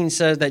 1:18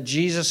 says that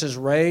Jesus is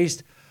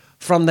raised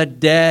from the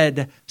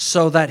dead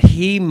so that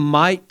he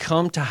might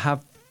come to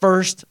have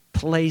first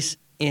place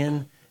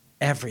in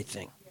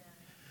everything.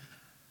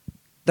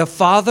 The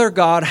Father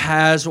God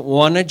has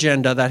one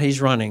agenda that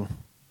he's running.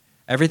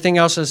 Everything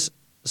else is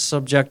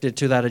subjected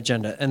to that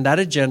agenda. And that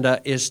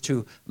agenda is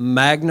to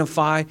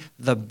magnify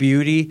the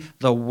beauty,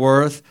 the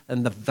worth,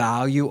 and the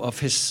value of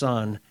his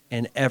Son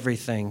in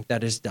everything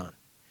that is done.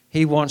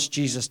 He wants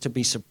Jesus to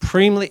be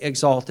supremely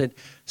exalted,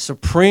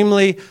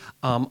 supremely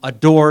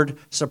adored,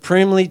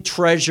 supremely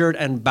treasured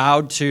and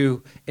bowed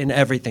to in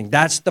everything.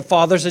 That's the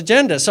Father's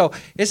agenda. So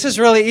this is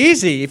really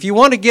easy. If you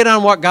want to get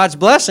on what God's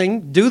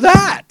blessing, do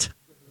that.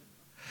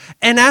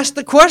 And ask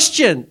the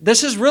question.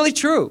 This is really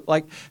true.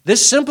 Like,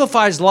 this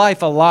simplifies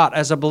life a lot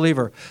as a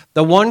believer.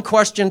 The one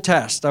question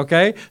test,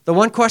 okay? The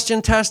one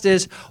question test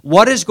is,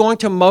 what is going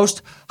to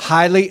most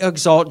highly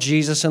exalt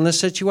Jesus in this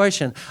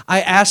situation?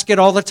 I ask it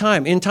all the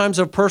time. In times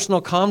of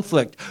personal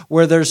conflict,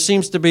 where there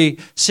seems to be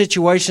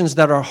situations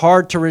that are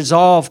hard to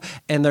resolve,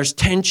 and there's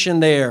tension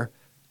there.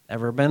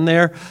 Ever been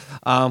there?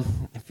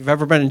 If you've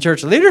ever been in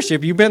church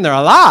leadership, you've been there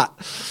a lot.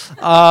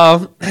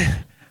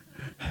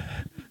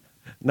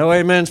 No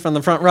amens from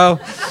the front row.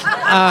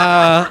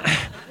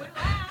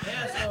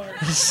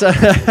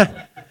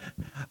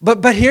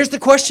 But here's the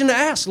question to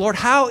ask. Lord,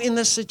 how in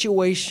this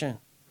situation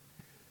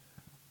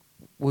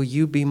will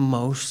you be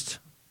most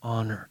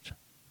honored?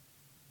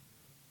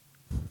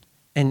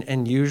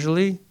 And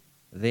usually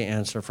the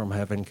answer from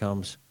heaven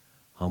comes,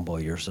 humble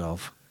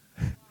yourself.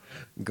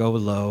 Go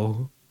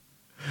low.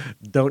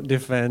 Don't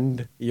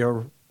defend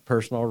your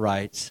personal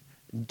rights.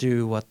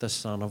 Do what the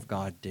Son of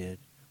God did.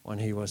 When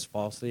he was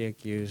falsely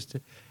accused,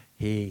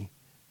 he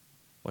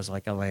was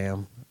like a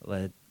lamb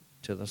led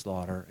to the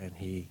slaughter, and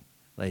he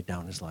laid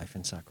down his life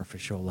in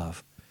sacrificial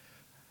love.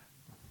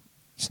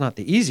 It's not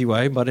the easy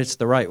way, but it's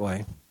the right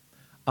way.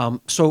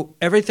 So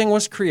everything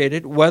was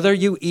created, whether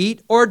you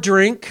eat or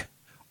drink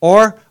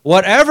or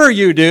whatever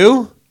you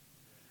do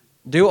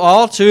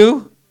all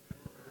to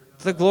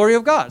the glory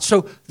of God.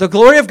 So the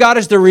glory of God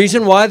is the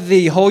reason why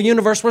the whole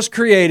universe was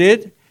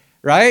created,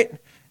 right?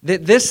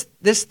 This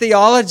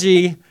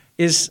theology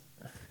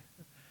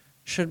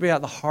should be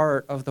at the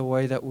heart of the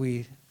way that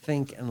we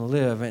think and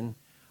live, and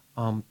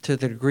to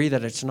the degree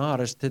that it's not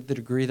is to the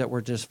degree that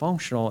we're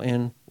dysfunctional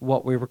in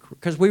what we were,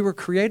 because we were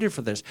created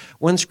for this.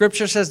 When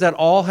Scripture says that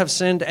all have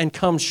sinned and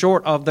come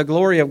short of the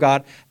glory of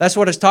God, that's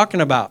what it's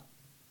talking about.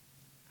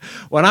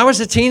 When I was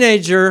a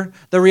teenager,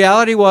 the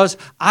reality was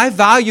I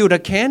valued a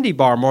candy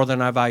bar more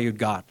than I valued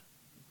God.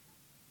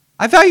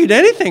 I valued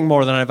anything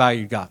more than I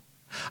valued God.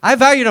 I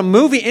valued a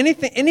movie,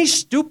 anything, any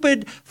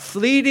stupid,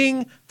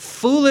 fleeting,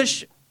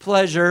 foolish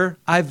pleasure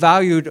I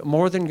valued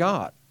more than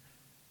God.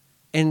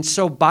 And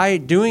so by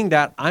doing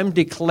that, I'm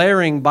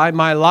declaring by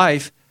my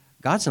life,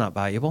 God's not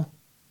valuable.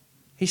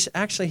 He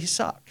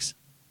sucks.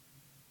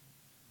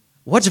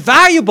 What's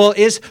valuable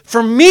is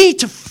for me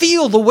to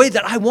feel the way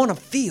that I want to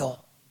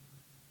feel.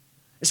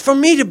 It's for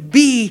me to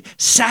be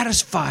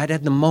satisfied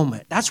at the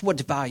moment. That's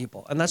what's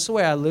valuable. And that's the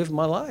way I live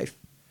my life.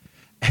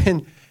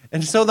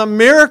 And so the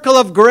miracle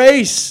of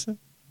grace,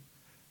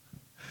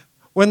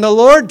 when the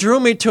Lord drew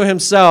me to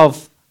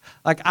himself,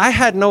 like I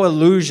had no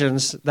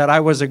illusions that I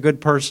was a good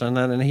person,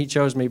 and he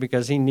chose me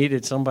because he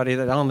needed somebody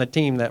that on the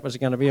team that was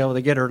going to be able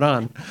to get her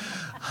done.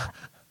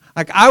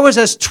 Like I was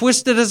as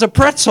twisted as a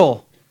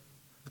pretzel.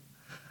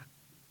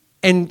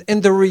 And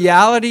the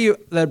reality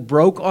that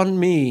broke on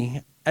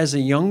me as a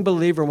young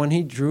believer when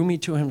he drew me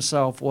to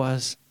himself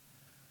was,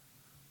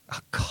 oh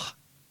God,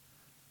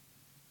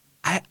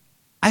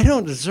 I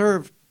don't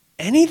deserve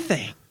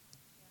anything.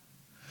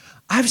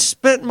 I've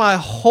spent my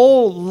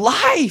whole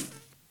life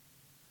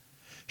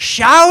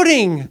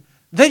shouting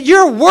that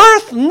you're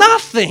worth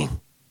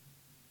nothing.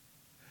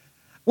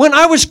 when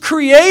I was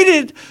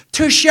created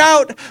to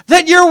shout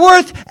that you're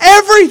worth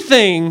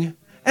everything.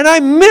 And I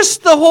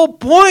missed the whole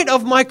point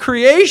of my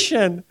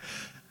creation.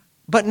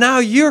 But now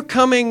you're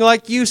coming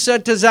like you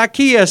said to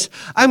Zacchaeus,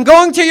 I'm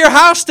going to your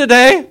house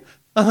today.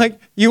 I'm like,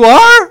 you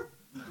are?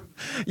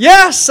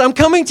 Yes, I'm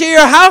coming to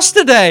your house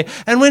today.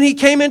 And when he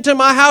came into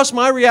my house,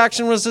 my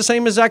reaction was the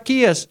same as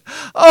Zacchaeus.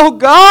 Oh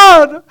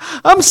God,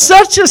 I'm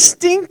such a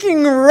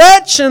stinking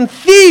wretch and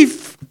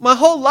thief. My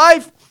whole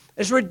life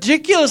is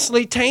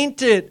ridiculously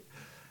tainted.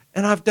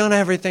 And I've done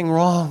everything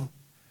wrong.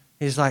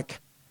 He's like,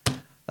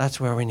 that's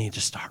where we need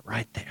to start,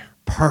 right there.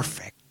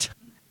 Perfect.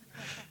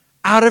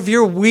 Out of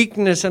your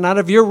weakness and out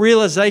of your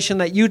realization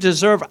that you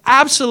deserve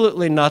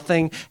absolutely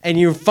nothing, and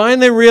you're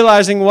finally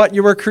realizing what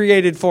you were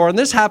created for. And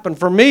this happened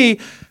for me,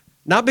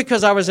 not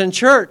because I was in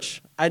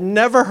church. I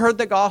never heard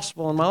the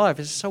gospel in my life.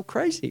 It's so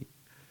crazy.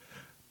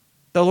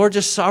 The Lord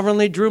just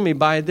sovereignly drew me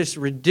by this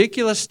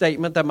ridiculous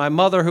statement that my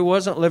mother, who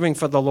wasn't living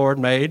for the Lord,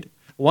 made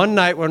one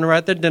night when we were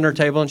at the dinner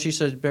table, and she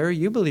says, Barry,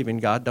 you believe in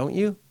God, don't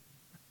you?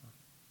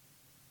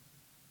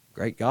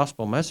 Great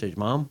gospel message,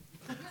 Mom.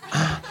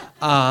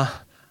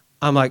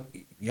 I'm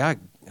like, yeah,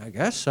 I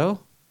guess so.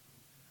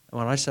 And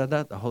when I said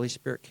that, the Holy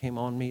Spirit came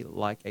on me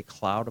like a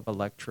cloud of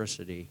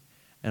electricity,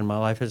 and my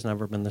life has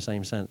never been the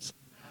same since.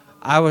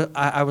 I was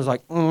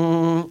like,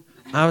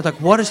 I was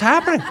like, what is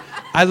happening?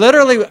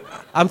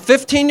 I'm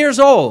 15 years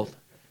old.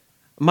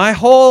 My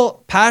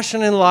whole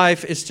passion in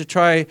life is to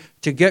try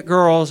to get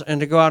girls and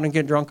to go out and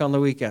get drunk on the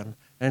weekend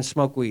and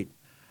smoke weed.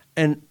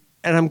 And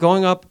I'm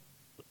going up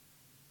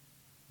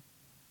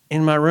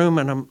in my room,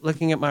 and I'm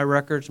looking at my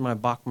records, my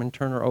Bachman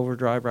Turner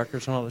Overdrive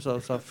records and all this other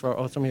stuff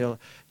for some of you.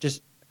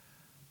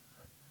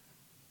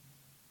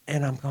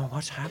 And I'm going,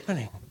 what's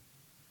happening?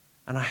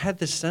 And I had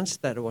this sense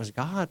that it was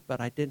God, but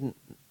I didn't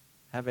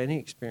have any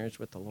experience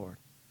with the Lord.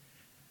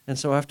 And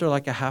so after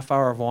like a half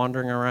hour of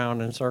wandering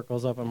around in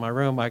circles up in my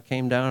room, I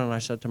came down and I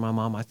said to my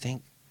mom, I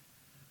think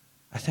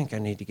I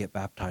need to get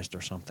baptized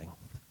or something.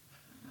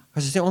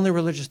 Because it's the only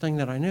religious thing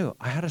that I knew.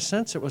 I had a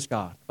sense it was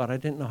God, but I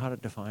didn't know how to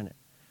define it.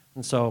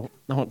 And so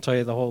I won't tell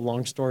you the whole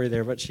long story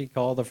there, but she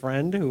called a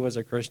friend who was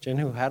a Christian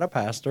who had a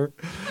pastor.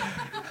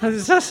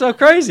 It's just so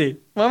crazy.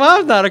 My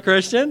mom's not a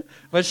Christian,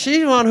 but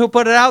she's the one who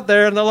put it out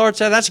there, and the Lord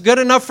said, that's good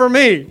enough for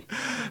me.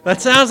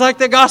 That sounds like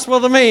the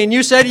gospel to me. And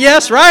you said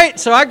yes, right?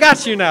 So I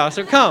got you now,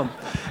 so come.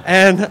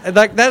 And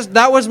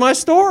that was my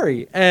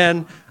story.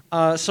 And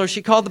so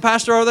she called the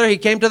pastor over there. He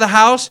came to the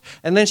house,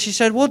 and then she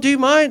said, well, do you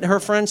mind? Her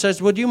friend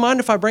says, well, do you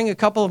mind if I bring a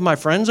couple of my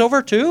friends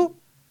over too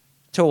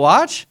to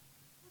watch?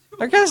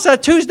 I guess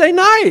that Tuesday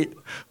night.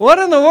 What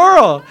in the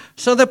world?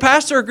 So the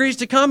pastor agrees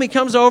to come. He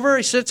comes over.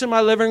 He sits in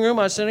my living room.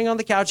 I'm sitting on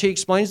the couch. He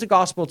explains the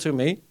gospel to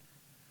me.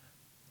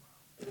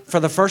 For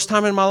the first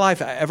time in my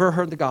life, I ever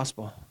heard the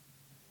gospel.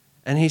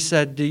 And he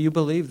said, do you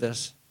believe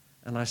this?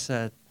 And I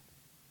said,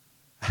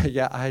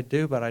 yeah, I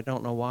do, but I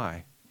don't know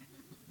why.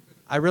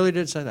 I really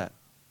did say that.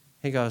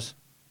 He goes,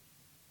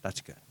 that's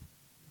good.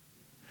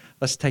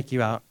 Let's take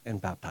you out and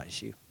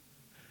baptize you.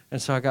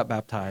 And so I got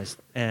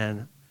baptized,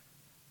 and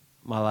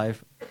my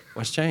life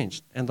was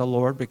changed. And the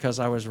Lord, because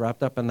I was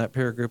wrapped up in that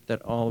peer group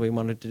that all we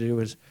wanted to do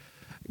was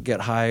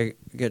get high,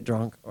 get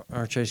drunk,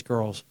 or chase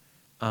girls.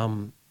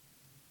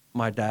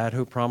 My dad,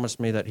 who promised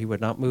me that he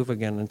would not move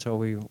again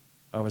until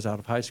I was out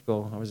of high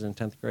school. I was in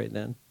 10th grade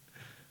then,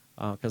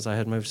 because I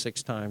had moved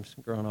 6 times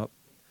growing up.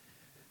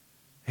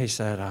 He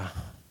said,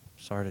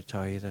 sorry to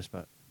tell you this,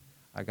 but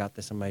I got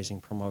this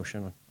amazing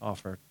promotion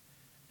offered,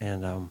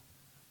 and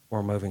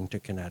we're moving to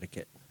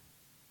Connecticut.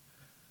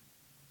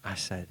 I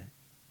said,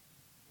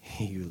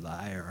 you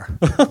liar.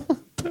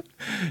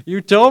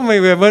 You told me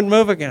we wouldn't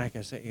move again. I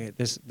could say,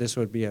 this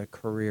would be a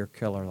career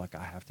killer. Like,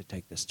 I have to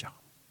take this job.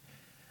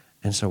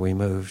 And so we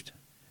moved.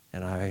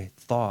 And I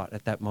thought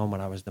at that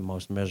moment I was the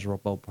most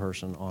miserable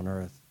person on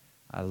earth.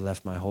 I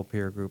left my whole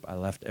peer group. I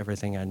left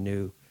everything I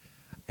knew.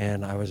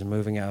 And I was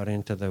moving out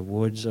into the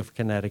woods of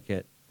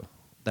Connecticut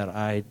that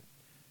I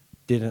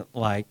didn't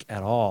like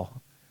at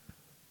all.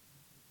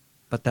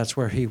 But that's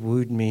where he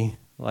wooed me,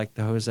 like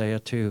the Hosea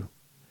 2.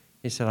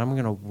 He said, I'm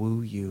going to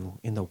woo you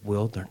in the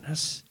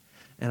wilderness,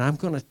 and I'm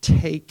going to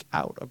take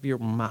out of your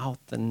mouth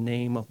the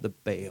name of the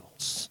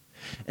Baals.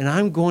 And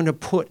I'm going to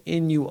put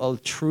in you a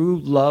true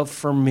love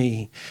for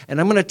me.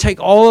 And I'm going to take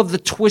all of the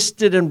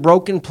twisted and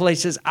broken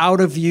places out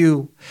of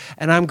you.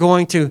 And I'm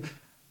going to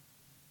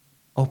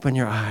open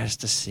your eyes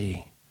to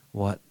see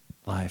what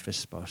life is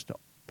supposed to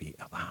be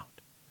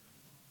about.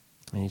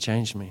 And he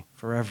changed me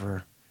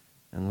forever.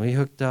 And we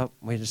hooked up.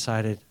 We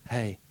decided,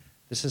 hey,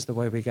 this is the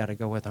way we got to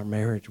go with our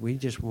marriage. We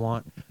just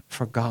want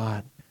for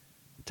God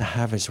to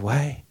have his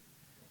way.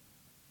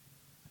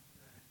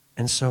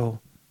 And so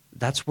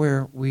that's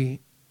where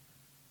we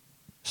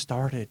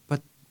started.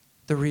 But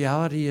the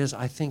reality is,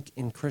 I think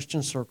in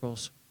Christian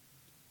circles,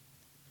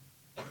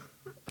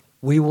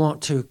 we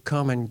want to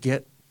come and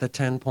get the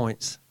 10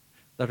 points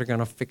that are going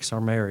to fix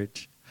our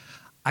marriage.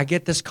 I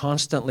get this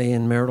constantly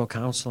in marital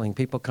counseling.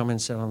 People come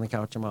and sit on the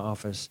couch in my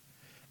office,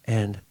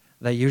 and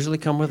they usually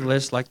come with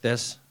lists like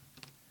this.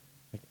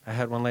 I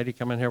had one lady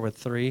come in here with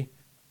 3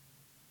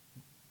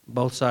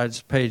 both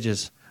sides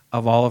pages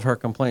of all of her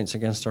complaints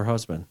against her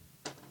husband.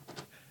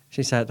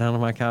 She sat down on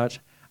my couch.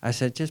 I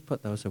said, just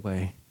put those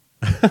away.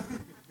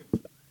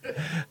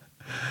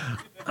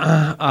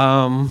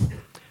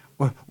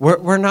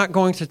 We're not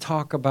going to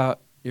talk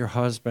about your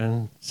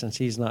husband since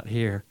he's not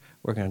here.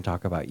 We're going to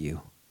talk about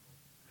you.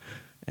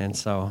 And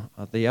so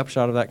the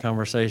upshot of that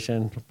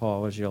conversation,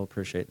 Paul, as you'll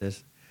appreciate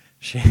this,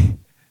 she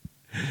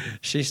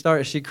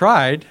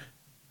cried,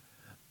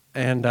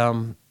 and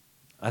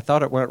I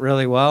thought it went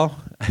really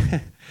well,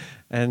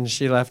 and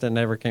she left and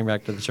never came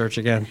back to the church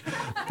again.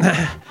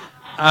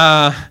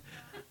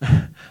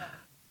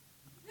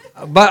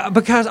 But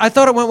because I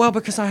thought it went well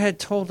because I had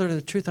told her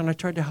the truth, and I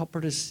tried to help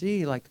her to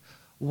see, like,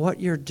 what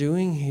you're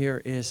doing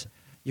here is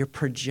you're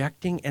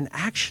projecting, and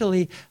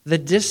actually the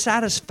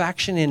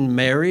dissatisfaction in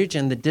marriage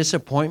and the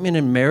disappointment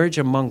in marriage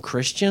among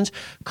Christians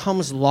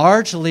comes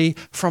largely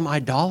from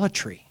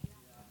idolatry,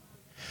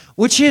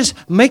 which is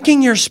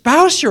making your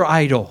spouse your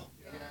idol.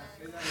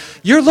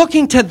 You're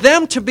looking to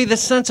them to be the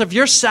sense of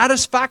your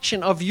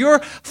satisfaction, of your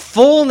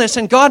fullness,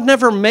 and God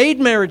never made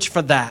marriage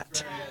for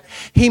that.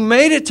 He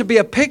made it to be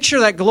a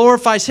picture that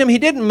glorifies Him. He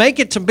didn't make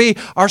it to be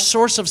our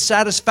source of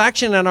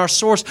satisfaction and our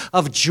source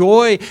of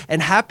joy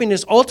and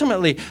happiness.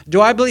 Ultimately,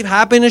 do I believe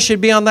happiness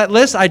should be on that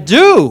list? I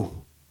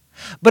do.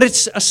 But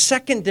it's a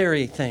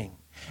secondary thing.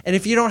 And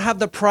if you don't have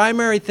the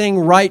primary thing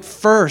right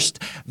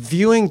first,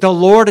 viewing the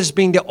Lord as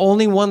being the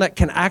only one that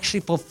can actually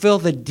fulfill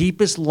the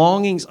deepest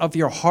longings of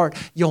your heart,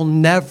 you'll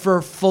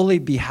never fully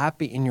be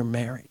happy in your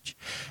marriage.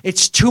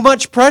 It's too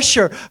much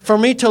pressure for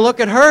me to look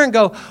at her and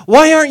go,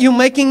 why aren't you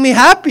making me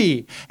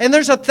happy? And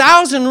there's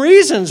 1,000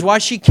 reasons why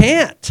she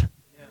can't.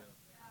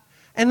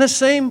 And the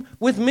same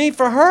with me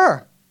for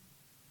her.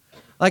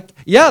 Like,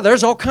 yeah,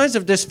 there's all kinds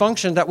of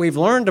dysfunction that we've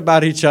learned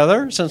about each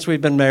other since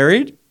we've been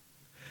married.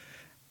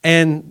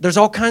 And there's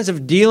all kinds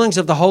of dealings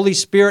of the Holy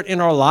Spirit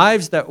in our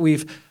lives that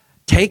we've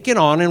taken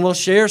on, and we'll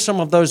share some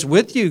of those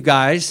with you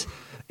guys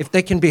if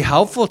they can be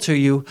helpful to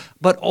you.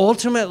 But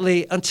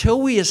ultimately,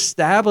 until we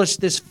establish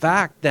this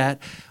fact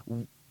that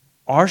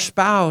our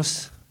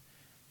spouse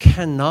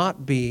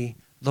cannot be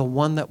the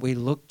one that we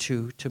look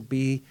to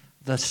be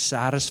the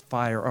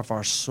satisfier of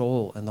our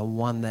soul and the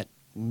one that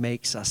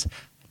makes us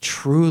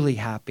truly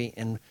happy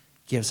and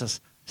gives us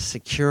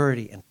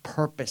security and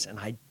purpose and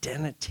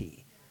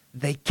identity.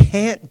 They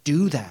can't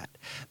do that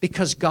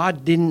because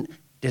God didn't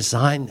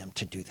design them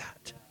to do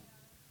that.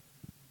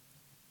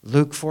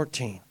 Luke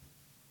 14,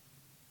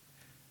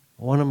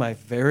 one of my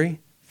very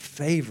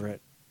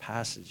favorite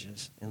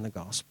passages in the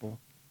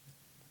gospel.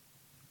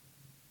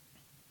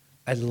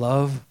 I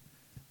love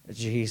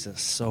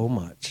Jesus so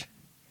much.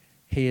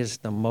 He is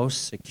the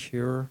most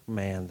secure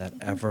man that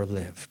ever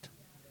lived.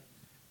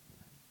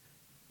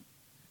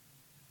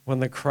 When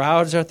the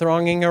crowds are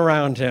thronging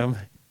around him,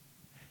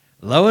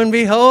 lo and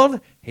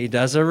behold, he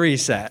does a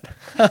reset.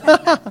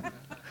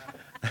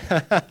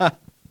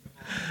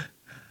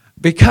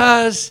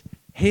 Because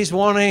he's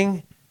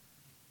wanting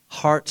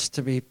hearts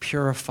to be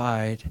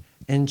purified.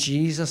 And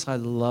Jesus, I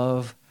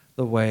love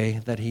the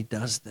way that he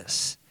does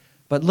this.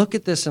 But look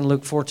at this in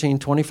Luke 14,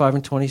 25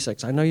 and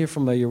 26. I know you're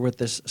familiar with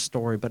this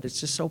story, but it's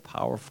just so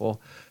powerful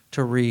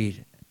to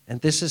read. And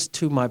this is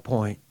to my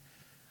point.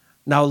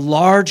 Now,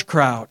 large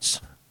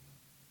crowds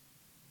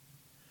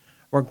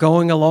were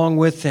going along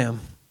with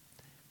him.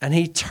 And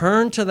he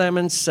turned to them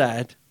and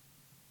said,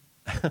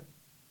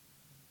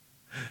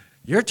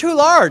 you're too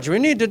large. We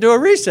need to do a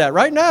reset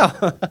right now.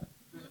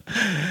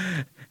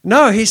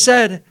 No, he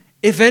said,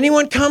 if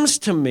anyone comes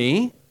to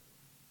me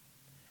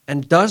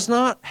and does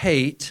not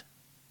hate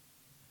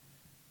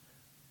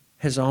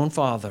his own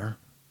father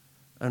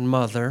and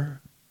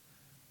mother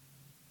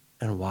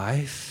and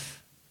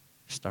wife,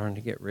 starting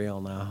to get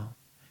real now,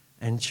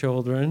 and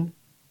children,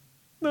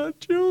 not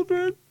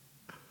children,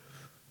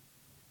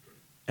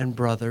 and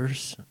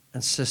brothers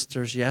and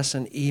sisters, yes,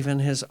 and even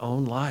his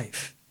own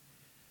life,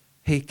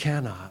 he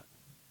cannot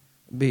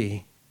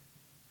be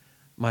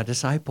my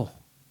disciple.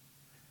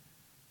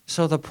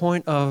 So the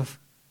point of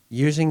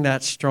using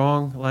that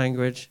strong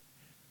language,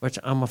 which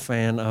I'm a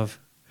fan of,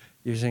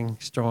 using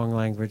strong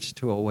language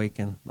to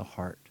awaken the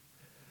heart.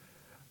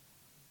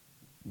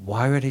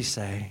 Why would he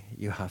say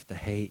you have to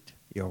hate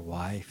your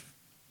wife,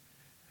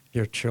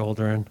 your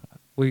children?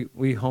 We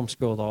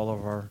homeschooled all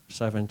of our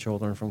 7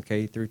 children from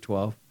K through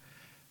 12.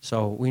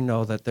 So we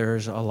know that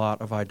there's a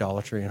lot of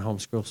idolatry in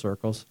homeschool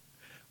circles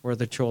where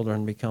the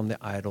children become the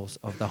idols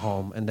of the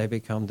home, and they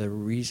become the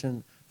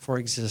reason for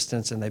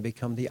existence, and they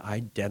become the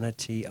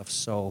identity of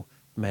so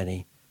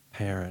many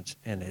parents,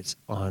 and it's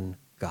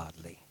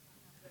ungodly.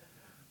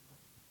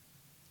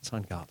 It's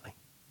ungodly.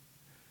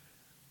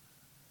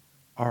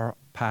 Our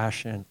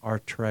passion, our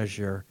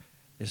treasure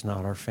is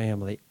not our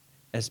family.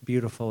 As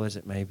beautiful as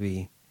it may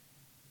be,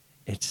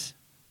 it's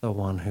the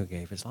one who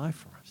gave his life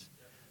for us.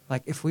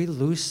 Like, if we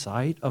lose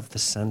sight of the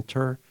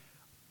center,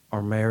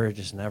 our marriage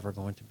is never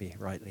going to be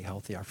rightly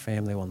healthy. Our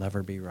family will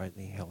never be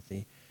rightly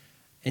healthy.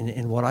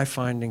 And what I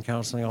find in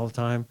counseling all the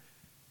time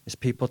is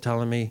people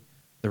telling me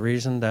the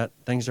reason that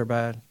things are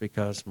bad is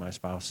because my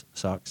spouse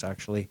sucks,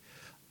 actually.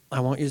 I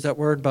won't use that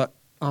word, but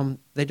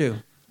they do.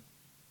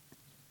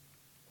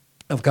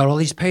 I've got all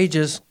these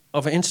pages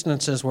of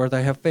instances where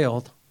they have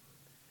failed.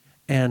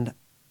 And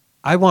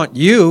I want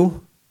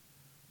you,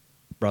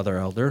 brother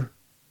elder,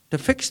 to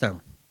fix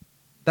them.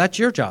 That's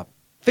your job.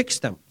 Fix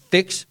them.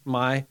 Fix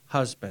my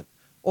husband.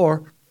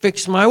 Or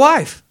fix my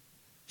wife.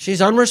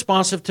 She's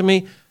unresponsive to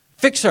me.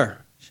 Fix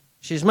her.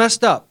 She's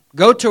messed up.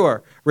 Go to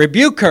her.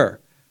 Rebuke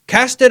her.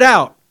 Cast it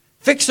out.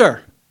 Fix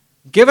her.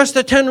 Give us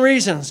the 10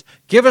 reasons.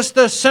 Give us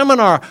the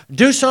seminar.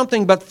 Do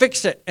something, but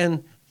fix it.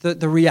 And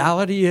the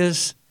reality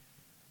is,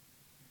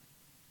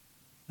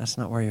 that's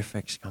not where your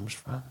fix comes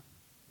from.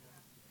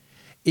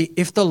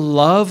 If the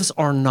loves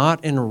are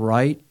not in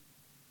right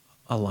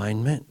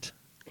alignment,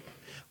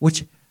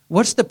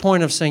 what's the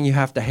point of saying you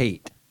have to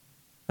hate?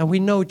 Now, we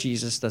know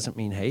Jesus doesn't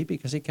mean hate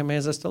because he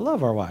commands us to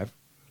love our wife.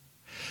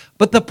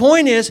 But the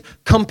point is,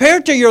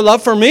 compared to your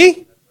love for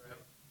me,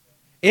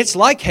 it's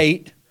like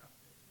hate.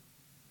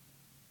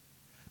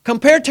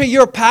 Compared to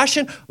your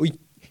passion,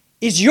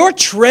 is your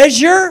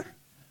treasure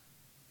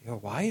your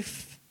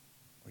wife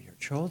or your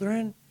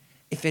children?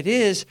 If it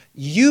is,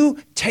 you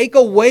take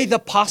away the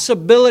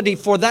possibility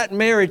for that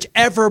marriage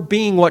ever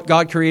being what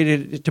God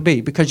created it to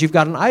be because you've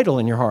got an idol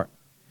in your heart.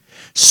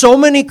 So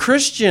many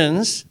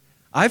Christians,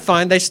 I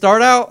find, they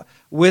start out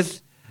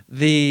with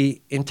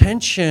the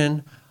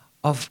intention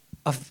of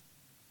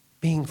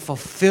being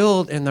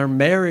fulfilled in their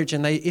marriage,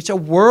 and it's a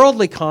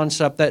worldly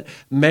concept that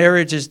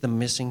marriage is the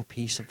missing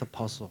piece of the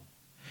puzzle,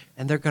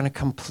 and they're going to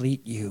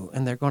complete you,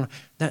 and they're going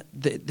to.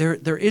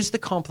 There is the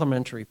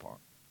complementary part.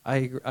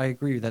 I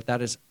agree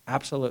that is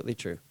absolutely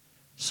true.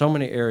 So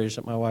many areas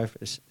that my wife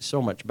is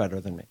so much better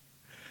than me,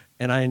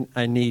 and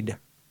I need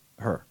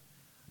her.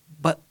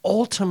 But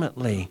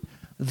ultimately,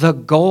 the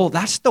goal,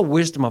 that's the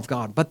wisdom of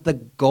God, but the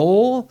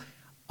goal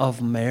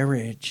of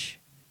marriage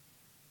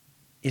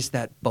is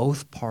that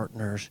both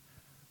partners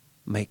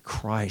make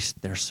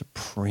Christ their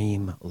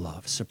supreme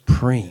love.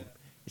 Supreme.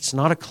 It's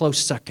not a close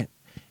second.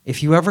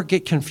 If you ever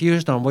get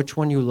confused on which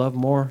one you love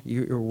more,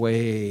 you're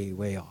way,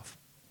 way off.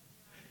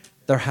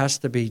 There has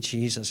to be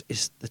Jesus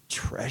is the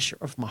treasure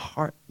of my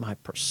heart, my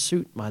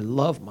pursuit, my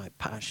love, my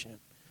passion,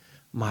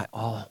 my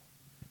all.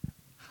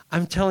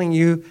 I'm telling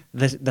you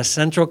the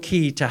central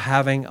key to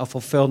having a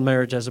fulfilled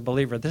marriage as a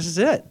believer. This is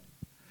it.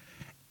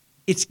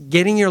 It's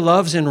getting your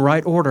loves in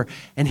right order.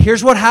 And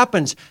here's what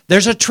happens.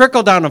 There's a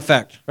trickle-down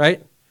effect,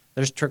 right?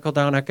 There's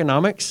trickle-down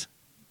economics.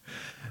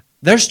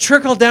 There's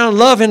trickle-down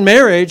love in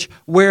marriage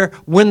where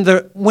when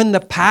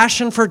the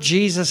passion for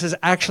Jesus is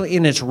actually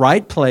in its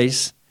right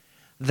place,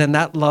 then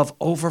that love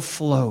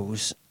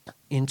overflows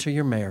into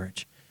your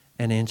marriage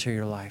and into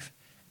your life.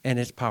 And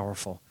it's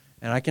powerful.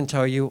 And I can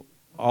tell you,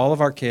 all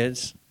of our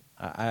kids,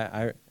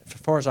 as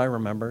far as I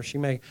remember, she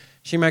may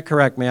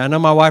correct me. I know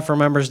my wife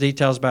remembers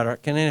details better.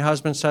 Can any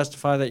husbands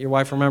testify that your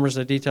wife remembers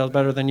the details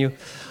better than you?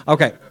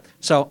 Okay,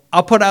 so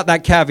I'll put out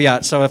that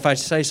caveat. So if I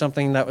say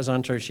something that was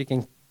untrue, she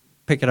can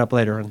pick it up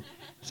later and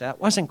say, that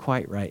wasn't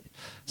quite right.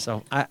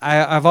 So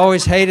I've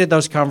always hated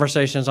those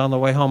conversations on the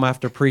way home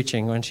after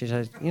preaching when she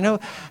says, you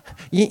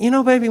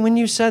know, baby, when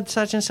you said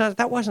such and such,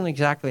 that wasn't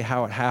exactly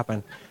how it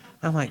happened.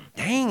 I'm like,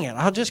 dang it,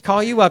 I'll just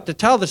call you up to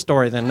tell the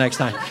story then next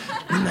time.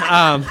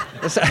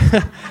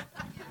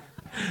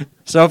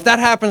 So if that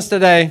happens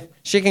today,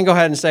 she can go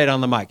ahead and say it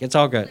on the mic. It's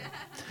all good.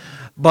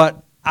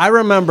 But I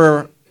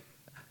remember,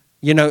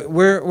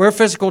 we're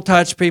physical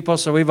touch people,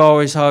 so we've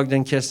always hugged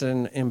and kissed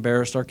and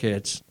embarrassed our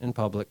kids in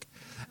public.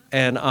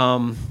 And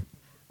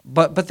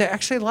but they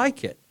actually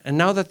like it. And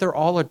now that they're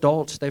all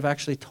adults, they've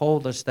actually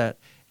told us that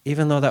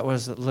even though that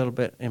was a little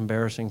bit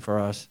embarrassing for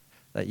us,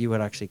 that you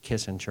would actually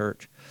kiss in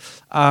church.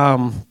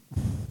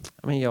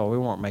 We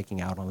weren't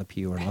making out on the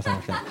pew or nothing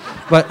like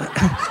that. But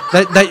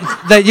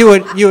that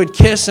you would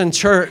kiss in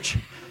church.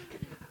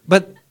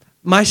 But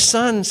my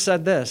son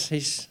said this.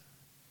 He's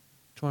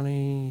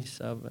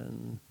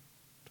 27,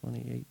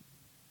 28.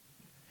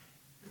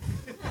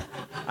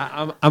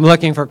 I'm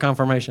looking for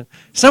confirmation.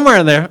 Somewhere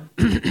in there.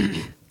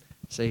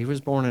 See, he was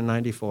born in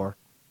 94.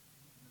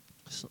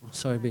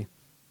 So he'd be.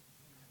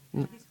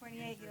 He's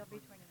 28, he'll be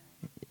 29.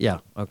 Yeah,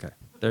 okay.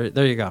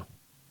 There you go.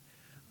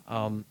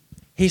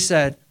 He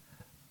said,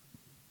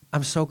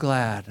 I'm so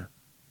glad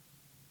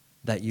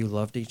that you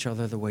loved each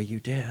other the way you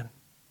did,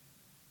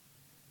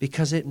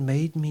 because it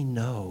made me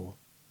know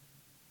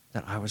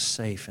that I was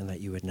safe and that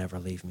you would never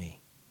leave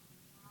me.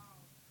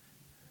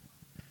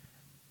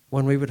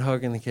 When we would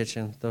hug in the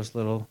kitchen, those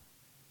little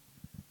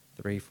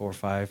 3, 4,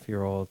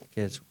 5-year-old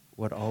kids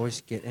would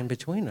always get in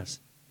between us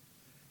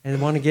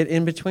and want to get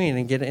in between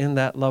and get in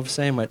that love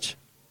sandwich,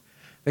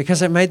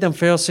 because it made them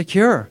feel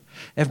secure.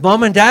 If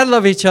mom and dad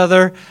love each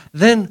other,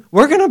 then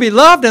we're going to be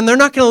loved and they're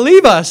not going to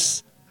leave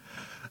us.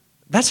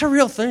 That's a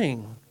real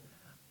thing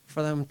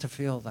for them to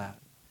feel that.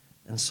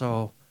 And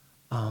so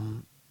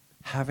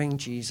having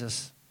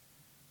Jesus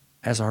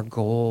as our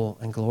goal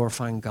and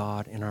glorifying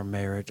God in our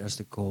marriage as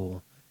the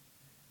goal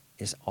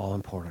is all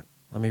important.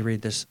 Let me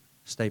read this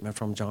statement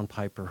from John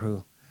Piper,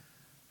 who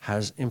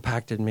has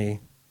impacted me.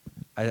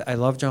 I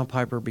love John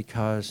Piper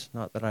because,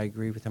 not that I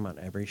agree with him on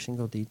every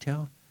single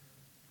detail,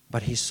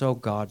 but he's so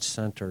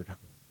God-centered.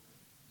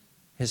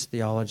 His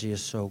theology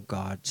is so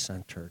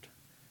God-centered.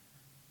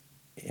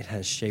 It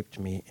has shaped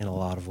me in a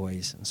lot of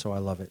ways, and so I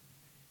love it.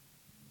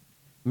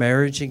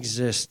 Marriage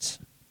exists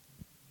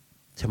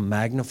to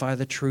magnify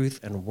the truth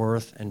and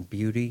worth and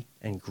beauty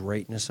and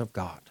greatness of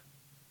God.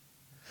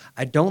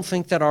 I don't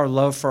think that our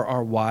love for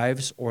our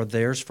wives or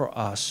theirs for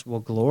us will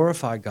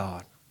glorify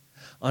God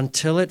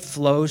until it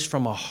flows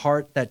from a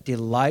heart that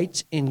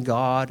delights in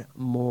God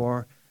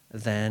more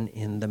than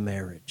in the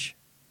marriage.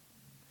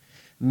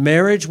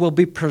 Marriage will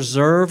be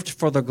preserved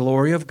for the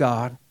glory of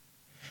God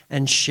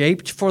and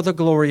shaped for the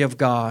glory of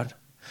God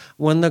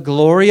when the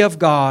glory of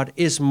God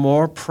is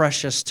more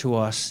precious to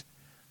us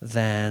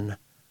than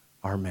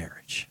our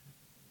marriage.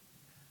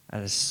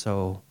 That is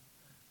so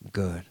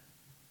good.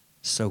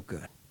 So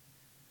good.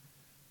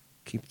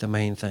 Keep the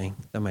main thing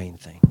the main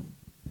thing.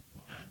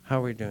 How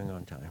are we doing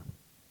on time?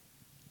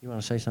 You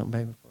want to say something,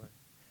 baby? Before I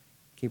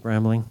keep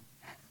rambling?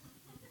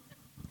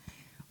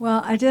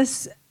 Well, I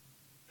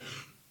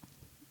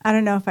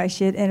don't know if I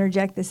should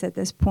interject this at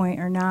this point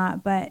or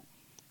not, but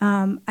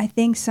I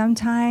think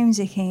sometimes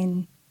it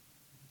can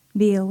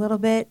be a little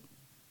bit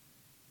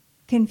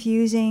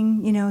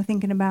confusing,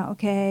 thinking about,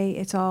 okay,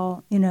 it's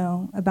all,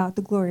 about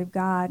the glory of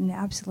God, and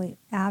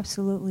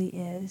absolutely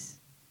is.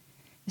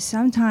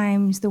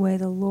 Sometimes the way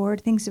the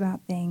Lord thinks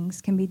about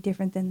things can be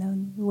different than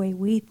the way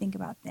we think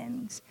about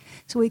things.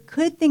 So we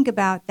could think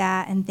about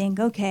that and think,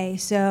 okay,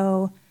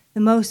 so the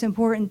most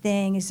important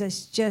thing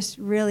is just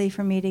really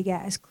for me to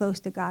get as close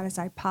to God as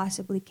I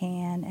possibly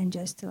can, and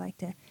just to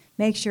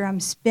make sure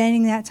I'm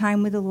spending that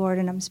time with the Lord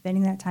and I'm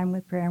spending that time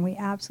with prayer, and we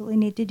absolutely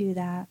need to do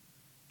that.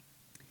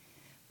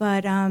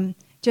 But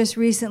just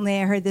recently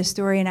I heard this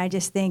story, and I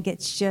just think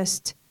it's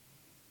just,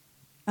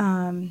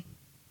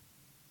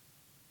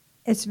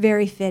 it's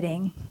very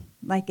fitting,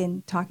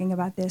 in talking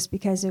about this,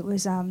 because it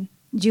was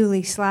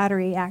Julie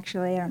Slattery,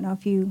 actually. I don't know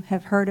if you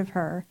have heard of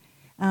her.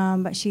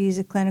 But she's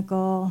a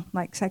clinical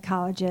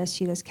psychologist.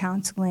 She does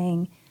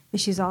counseling, but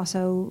she's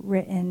also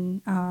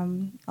written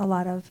a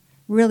lot of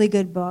really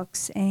good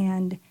books,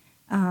 and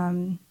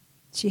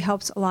she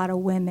helps a lot of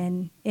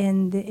women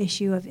in the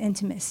issue of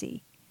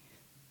intimacy.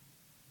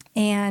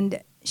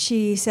 And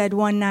she said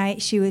one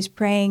night she was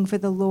praying for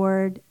the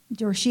Lord,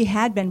 or she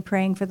had been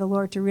praying for the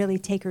Lord to really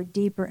take her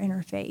deeper in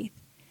her faith.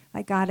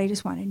 God, I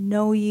just want to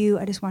know you.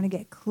 I just want to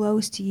get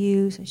close to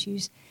you. So she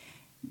was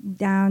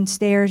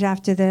downstairs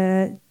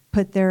after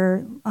put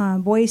their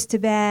boys to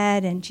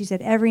bed, and she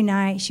said every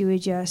night she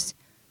would just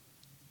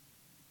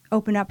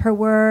open up her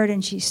word,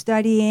 and she's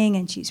studying,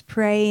 and she's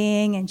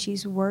praying, and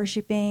she's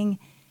worshiping.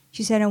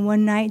 She said, and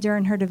one night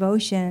during her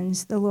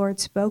devotions, the Lord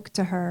spoke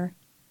to her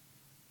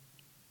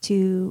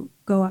to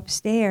go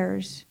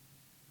upstairs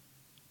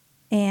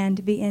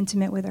and be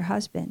intimate with her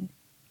husband.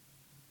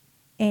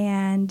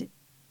 And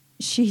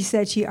she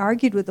said she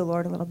argued with the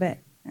Lord a little bit,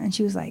 and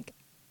she was like,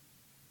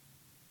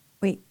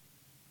 wait,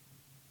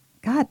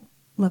 God,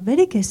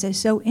 Leviticus is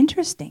so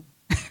interesting.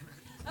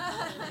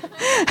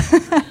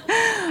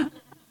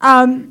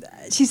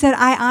 She said,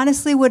 I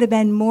honestly would have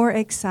been more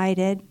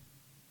excited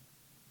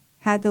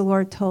had the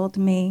Lord told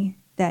me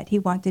that he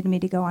wanted me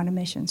to go on a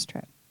missions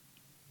trip.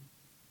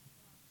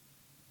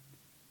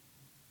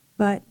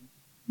 But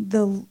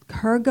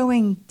her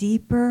going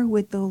deeper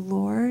with the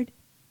Lord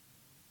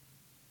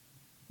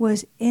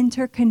was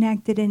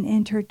interconnected and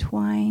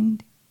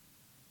intertwined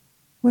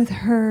with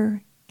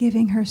her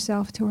giving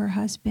herself to her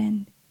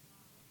husband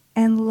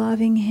and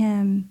loving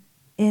him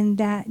in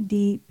that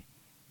deep,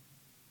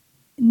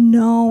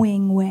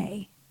 knowing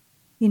way.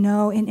 In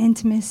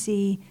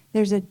intimacy,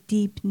 there's a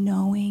deep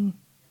knowing.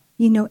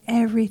 You know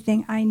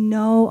everything. I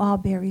know all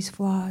Barry's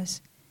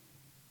flaws.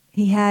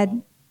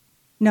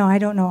 No, I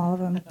don't know all of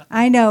them.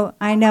 I know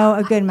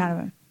a good amount of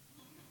them.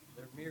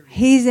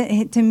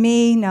 To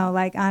me, no,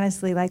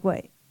 honestly,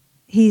 what?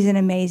 He's an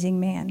amazing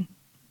man.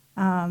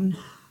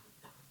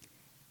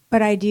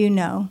 But I do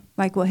know,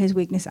 what his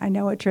weakness, I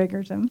know what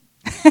triggers him.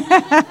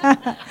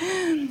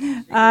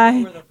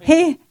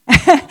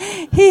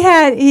 He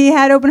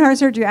had open heart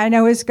surgery. I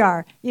know his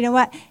scar. You know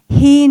what?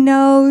 He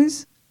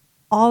knows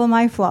all of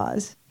my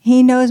flaws.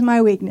 He knows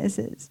my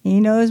weaknesses. He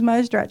knows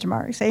my stretch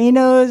marks. He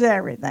knows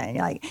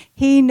everything.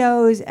 He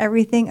knows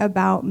everything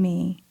about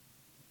me.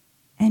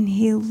 And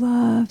he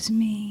loves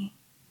me.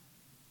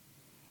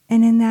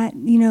 And in that,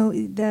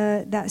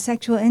 that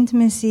sexual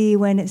intimacy,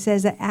 when it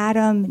says that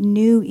Adam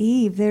knew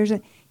Eve,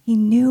 he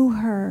knew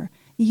her.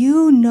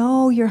 You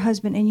know your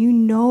husband and you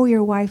know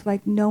your wife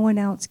like no one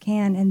else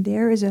can. And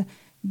there is a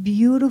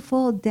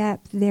beautiful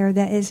depth there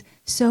that is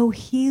so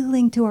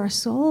healing to our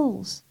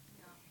souls.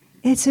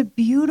 It's a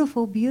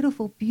beautiful,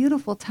 beautiful,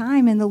 beautiful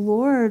time. And the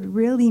Lord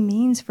really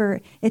means for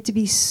it to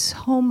be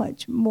so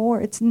much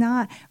more. It's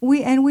not,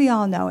 we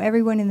all know,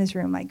 everyone in this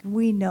room,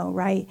 we know,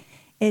 right?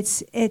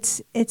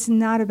 It's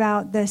not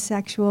about the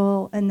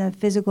sexual and the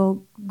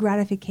physical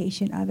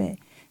gratification of it.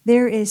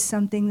 There is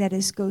something that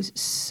goes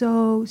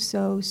so,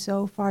 so,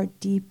 so far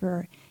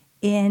deeper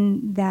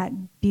in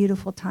that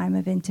beautiful time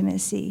of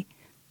intimacy.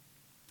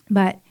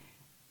 But,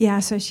 yeah,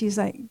 so she's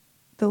like,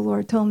 the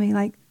Lord told me,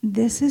 like,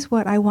 this is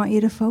what I want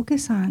you to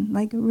focus on,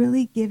 like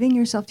really giving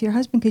yourself to your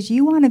husband, because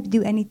you want to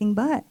do anything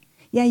but.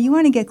 Yeah, you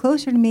want to get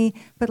closer to me,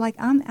 but like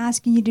I'm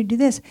asking you to do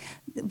this.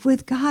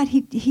 With God,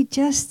 he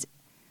just,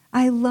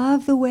 I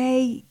love the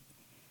way,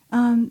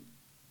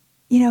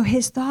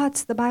 his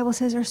thoughts, the Bible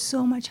says, are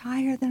so much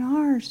higher than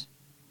ours.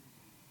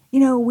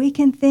 We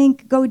can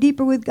think, go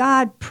deeper with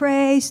God,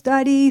 pray,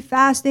 study,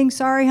 fasting.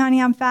 Sorry,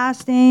 honey, I'm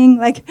fasting.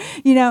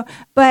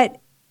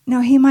 But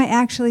no, he might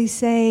actually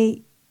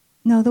say,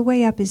 no, the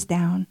way up is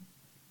down.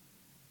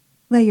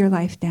 Lay your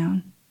life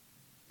down.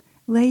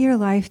 Lay your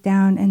life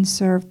down and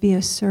serve. Be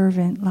a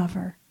servant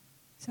lover.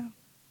 So.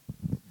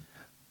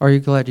 Are you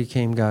glad you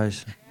came,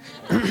 guys?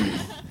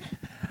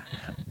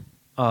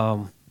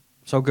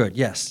 So good,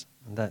 yes.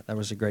 That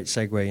was a great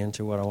segue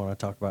into what I want to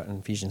talk about in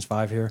Ephesians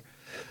 5 here.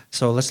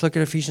 So let's look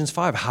at Ephesians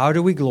 5. How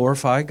do we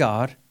glorify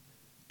God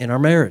in our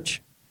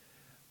marriage?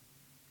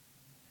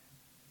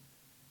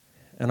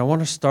 And I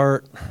want to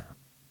start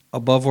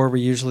above where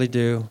we usually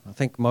do. I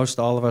think most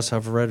all of us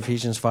have read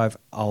Ephesians 5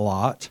 a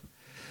lot.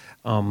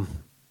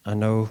 I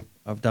know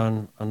I've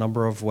done a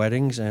number of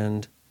weddings,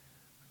 and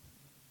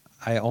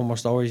I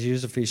almost always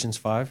use Ephesians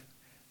 5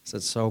 because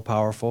it's so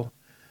powerful.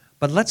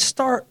 But let's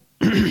start.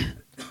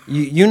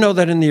 You know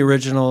that in the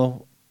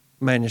original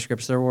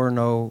manuscripts, there were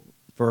no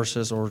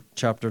verses or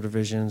chapter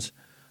divisions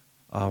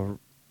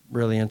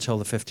really until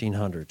the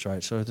 1500s,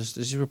 right? So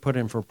these were put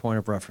in for a point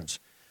of reference.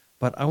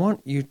 But I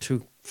want you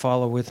to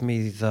follow with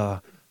me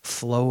the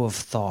flow of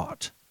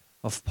thought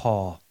of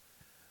Paul,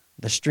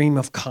 the stream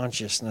of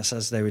consciousness,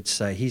 as they would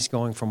say. He's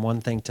going from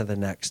one thing to the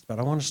next. But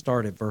I want to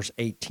start at verse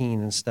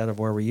 18 instead of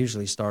where we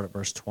usually start at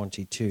verse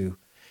 22.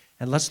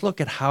 And let's look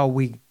at how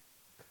we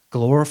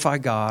glorify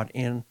God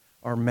in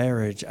our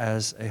marriage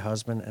as a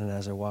husband and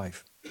as a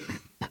wife.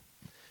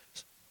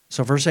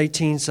 So verse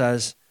 18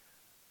 says,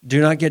 "Do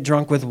not get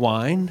drunk with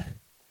wine,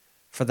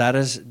 for that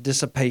is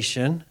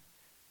dissipation,"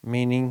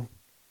 meaning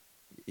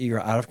you're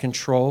out of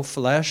control,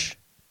 flesh,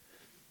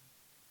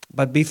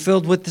 "but be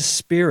filled with the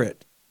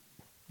Spirit."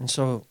 And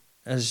so,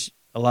 as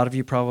a lot of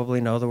you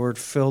probably know, the word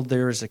filled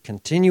there is a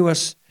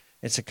continuous,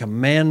 it's a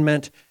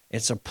commandment,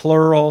 it's a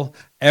plural.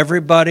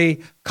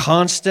 Everybody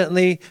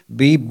constantly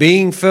be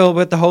being filled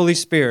with the Holy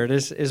Spirit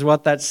is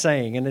what that's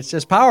saying. And it's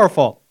just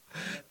powerful.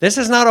 This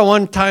is not a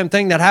one-time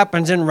thing that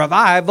happens in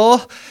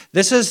revival.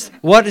 This is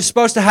what is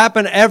supposed to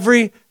happen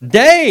every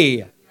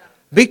day.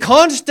 Be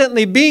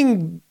constantly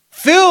being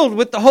filled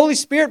with the Holy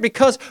Spirit,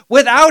 because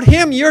without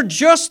Him, you're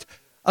just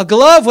a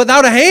glove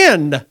without a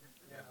hand.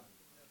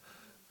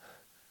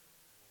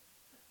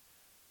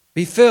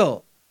 Be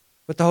filled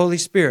with the Holy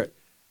Spirit.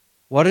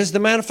 What is the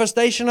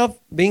manifestation of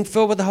being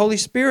filled with the Holy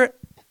Spirit?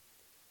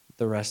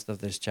 The rest of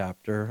this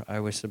chapter, I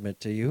will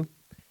submit to you.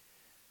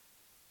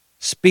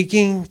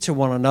 Speaking to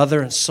one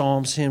another in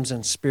psalms, hymns,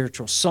 and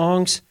spiritual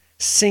songs,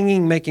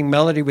 singing, making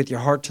melody with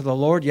your heart to the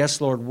Lord.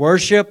 Yes, Lord,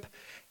 worship.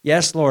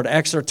 Yes, Lord,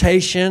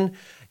 exhortation.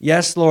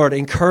 Yes, Lord,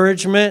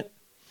 encouragement.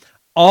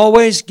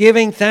 Always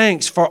giving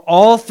thanks for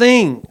all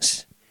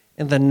things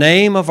in the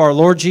name of our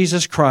Lord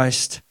Jesus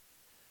Christ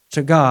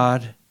to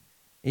God,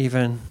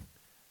 even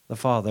the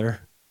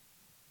Father.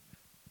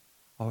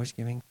 Always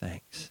giving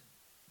thanks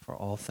for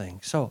all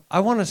things. So I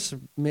want to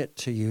submit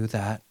to you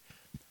that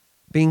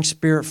being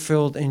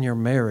Spirit-filled in your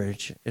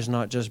marriage is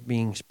not just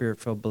being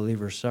Spirit-filled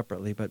believers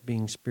separately, but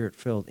being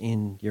Spirit-filled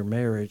in your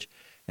marriage.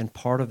 And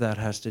part of that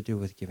has to do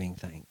with giving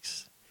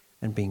thanks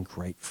and being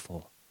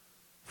grateful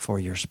for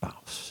your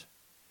spouse.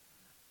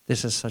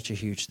 This is such a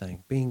huge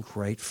thing. Being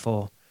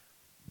grateful.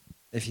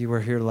 If you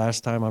were here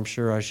last time, I'm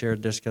sure I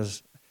shared this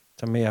because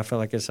to me, I feel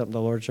like it's something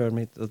the Lord showed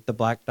me, the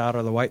black dot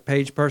or the white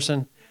page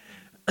person.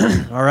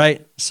 All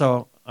right,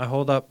 so I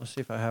hold up. Let's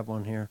see if I have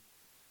one here.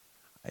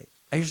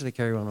 I usually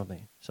carry one with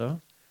me. So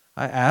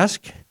I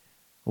ask,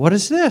 what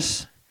is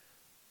this?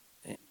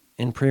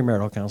 In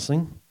premarital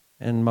counseling,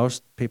 and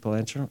most people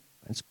answer,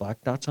 it's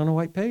black dots on a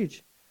white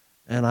page.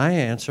 And I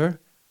answer,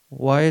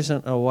 why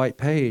isn't a white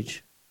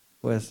page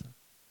with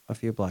a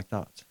few black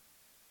dots?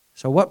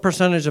 So what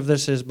percentage of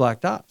this is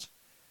black dots?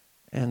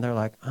 And they're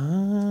like, I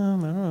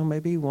don't know,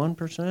 maybe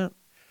 1%,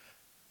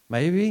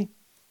 maybe.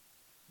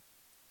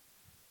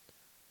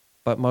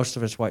 But most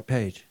of it's white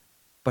page.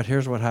 But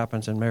here's what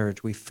happens in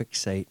marriage. We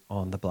fixate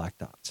on the black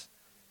dots.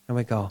 And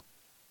we go,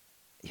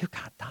 you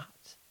got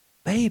dots.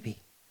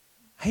 Baby,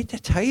 I hate to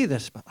tell you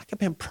this, but like I've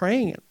been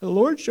praying, the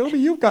Lord showed me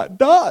you've got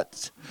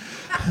dots.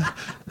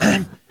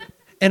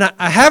 And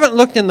I haven't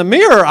looked in the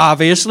mirror,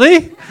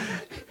 obviously,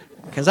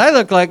 because I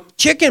look like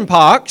chicken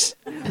pox.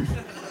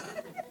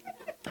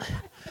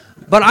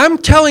 But I'm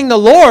telling the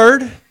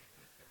Lord,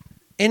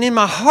 and in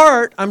my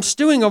heart, I'm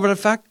stewing over the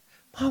fact,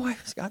 my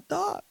wife's got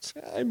dots.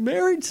 I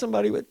married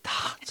somebody with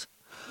dots.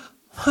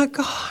 My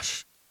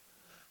gosh,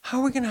 how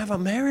are we going to have a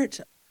marriage?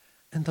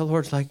 And the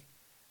Lord's like,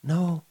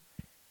 no,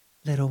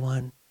 little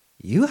one,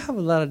 you have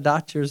a lot of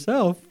dots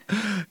yourself.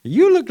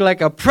 You look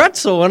like a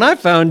pretzel when I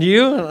found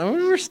you.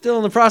 We're still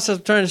in the process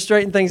of trying to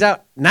straighten things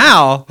out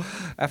now,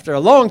 after a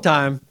long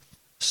time.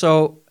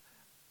 So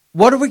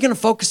what are we going to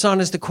focus on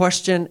is the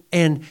question,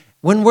 and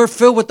When we're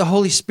filled with the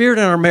Holy Spirit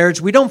in our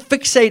marriage, we don't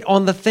fixate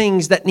on the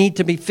things that need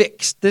to be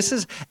fixed. This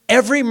is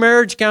every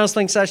marriage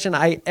counseling session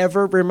I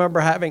ever remember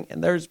having,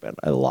 and there's been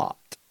a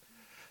lot.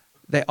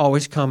 They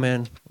always come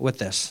in with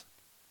this.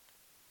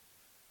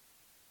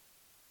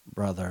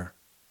 Brother,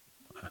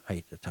 I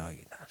hate to tell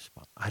you this,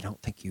 but I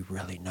don't think you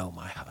really know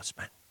my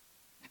husband.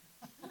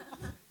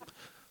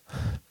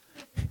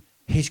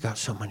 He's got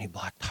so many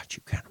black dots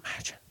you can't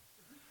imagine.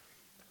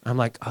 I'm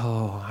like,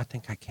 oh, I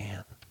think I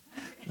can.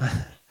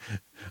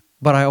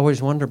 But I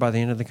always wonder by the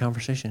end of the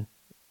conversation,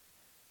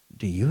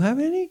 do you have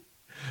any?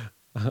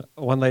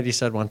 One lady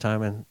said one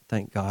time, and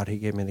thank God he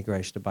gave me the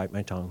grace to bite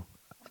my tongue.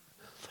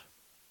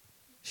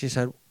 She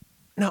said,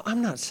 no,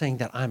 I'm not saying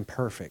that I'm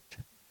perfect.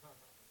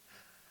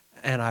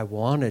 And I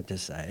wanted to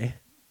say,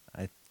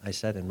 I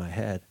said in my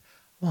head,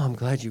 well, I'm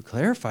glad you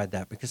clarified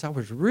that, because I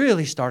was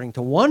really starting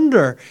to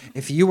wonder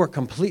if you were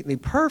completely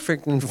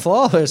perfect and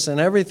flawless and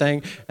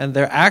everything, and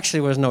there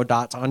actually was no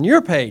dots on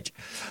your page.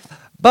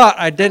 But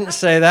I didn't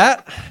say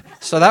that,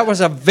 so that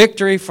was a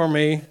victory for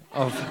me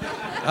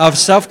of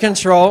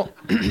self-control,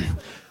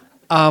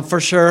 for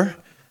sure.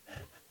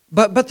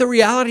 But the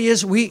reality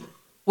is we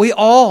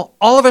all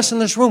of us in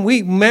this room,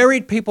 we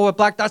married people with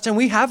black dots, and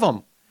we have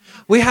them.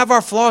 We have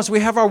our flaws,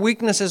 we have our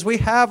weaknesses, we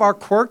have our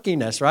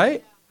quirkiness,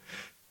 right?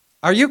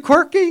 Are you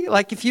quirky?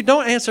 Like, if you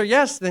don't answer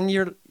yes, then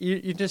you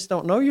just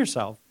don't know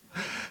yourself.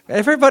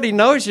 Everybody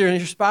knows you, and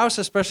your spouse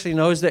especially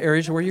knows the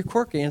areas where you're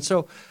quirky. And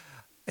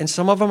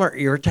some of them are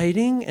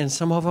irritating, and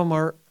some of them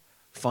are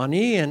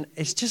funny, and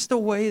it's just the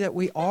way that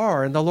we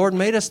are. And the Lord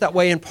made us that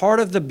way. And part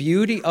of the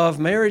beauty of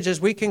marriage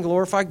is we can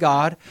glorify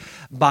God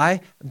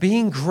by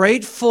being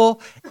grateful.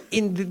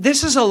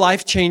 This is a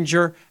life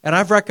changer, and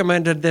I've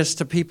recommended this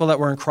to people that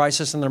were in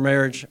crisis in their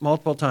marriage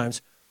multiple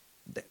times.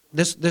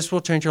 This will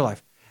change your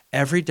life.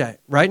 Every day,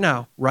 right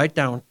now, write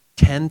down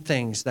 10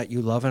 things that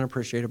you love and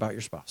appreciate about your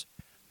spouse.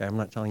 Okay, I'm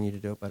not telling you to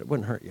do it, but it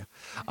wouldn't hurt you.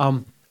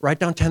 Write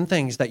down 10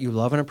 things that you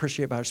love and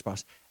appreciate about your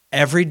spouse.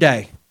 Every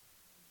day,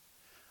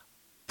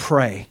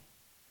 pray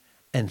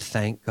and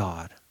thank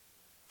God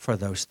for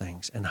those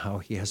things and how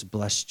he has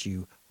blessed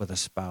you with a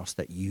spouse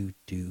that you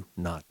do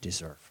not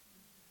deserve.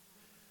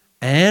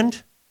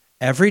 And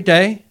every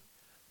day,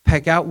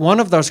 pick out one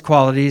of those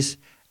qualities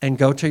and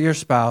go to your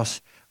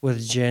spouse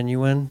with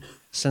genuine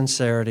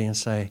sincerity and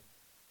say,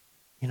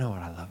 you know what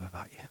I love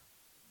about you?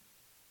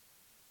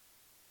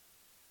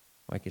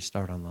 I could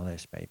start on the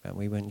list, babe, but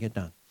we wouldn't get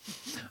done.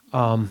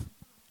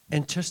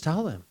 And just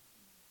tell them,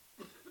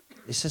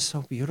 this is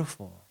so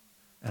beautiful,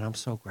 and I'm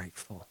so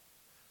grateful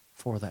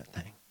for that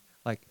thing.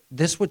 Like,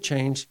 this would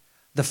change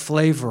the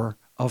flavor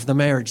of the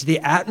marriage. The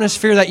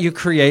atmosphere that you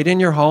create in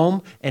your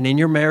home and in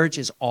your marriage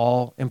is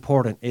all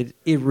important. It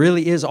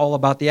really is all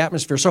about the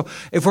atmosphere. So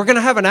if we're going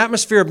to have an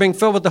atmosphere of being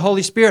filled with the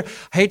Holy Spirit,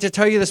 I hate to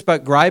tell you this,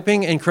 but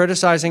griping and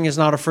criticizing is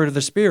not a fruit of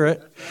the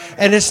Spirit.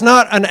 And it's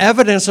not an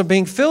evidence of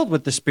being filled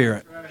with the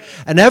Spirit.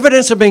 An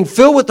evidence of being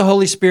filled with the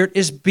Holy Spirit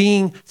is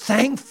being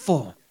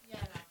thankful.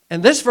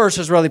 And this verse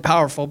is really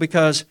powerful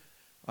because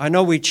I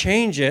know we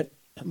change it,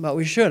 but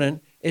we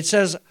shouldn't. It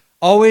says,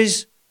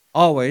 always,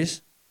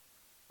 always,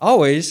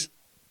 always,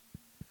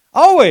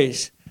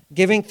 always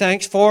giving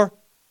thanks for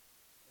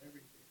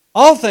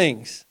all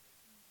things.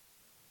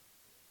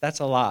 That's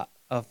a lot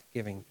of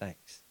giving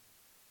thanks.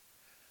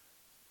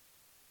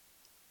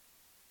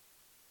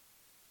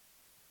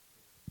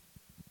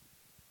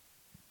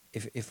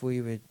 If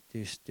we would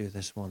just do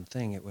this one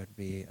thing, it would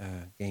be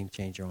a game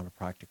changer on a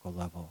practical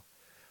level.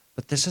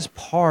 But this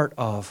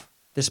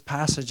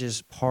passage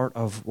is part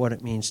of what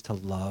it means to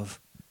love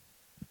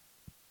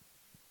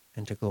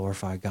and to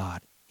glorify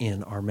God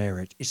in our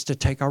marriage. It's to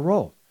take our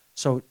role.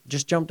 So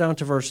just jump down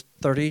to verse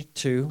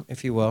 32,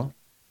 if you will.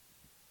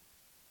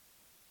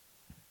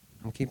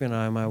 I'm keeping an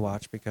eye on my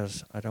watch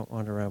because I don't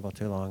want to ramble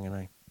too long, and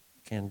I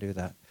can do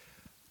that.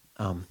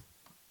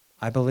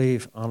 I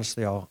believe,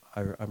 honestly,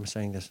 I'm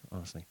saying this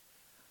honestly,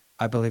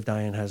 I believe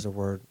Diane has a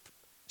word.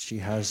 She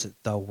has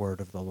the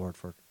word of the Lord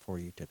for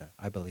you today.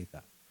 I believe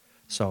that.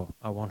 So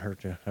I want her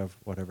to have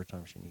whatever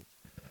time she needs.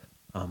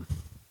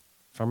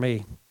 For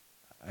me,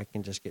 I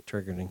can just get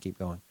triggered and keep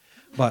going.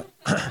 But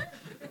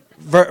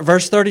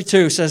verse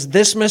 32 says,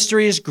 this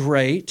mystery is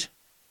great,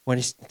 when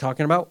he's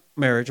talking about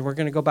marriage. And we're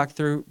going to go back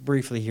through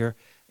briefly here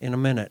in a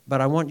minute.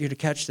 But I want you to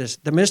catch this.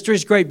 The mystery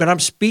is great, but I'm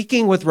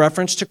speaking with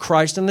reference to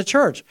Christ and the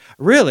church.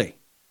 Really.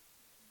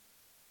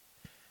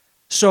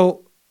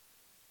 So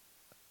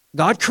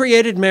God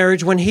created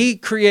marriage. When he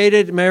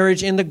created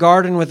marriage in the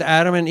garden with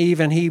Adam and Eve,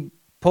 and he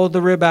pulled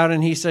the rib out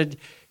and he said,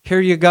 here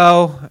you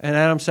go. And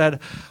Adam said,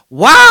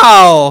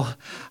 wow.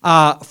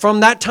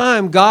 From that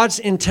time, God's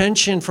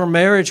intention for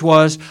marriage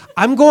was,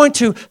 I'm going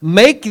to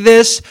make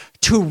this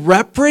to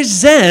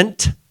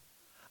represent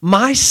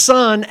my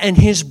son and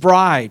his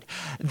bride.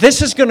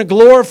 This is going to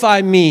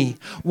glorify me.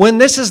 When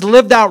this is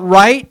lived out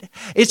right,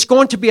 it's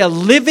going to be a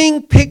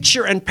living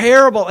picture and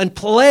parable and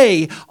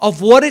play of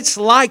what it's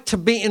like to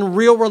be in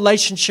real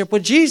relationship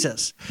with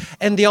Jesus.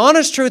 And the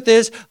honest truth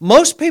is,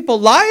 most people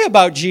lie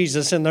about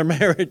Jesus in their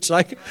marriage.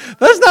 Like,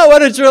 that's not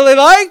what it's really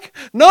like.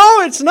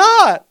 No, it's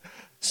not.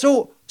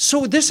 So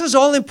this is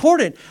all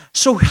important.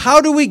 So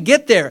how do we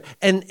get there?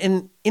 And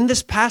in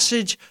this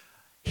passage,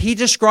 he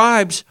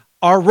describes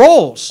our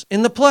roles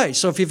in the play.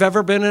 So if you've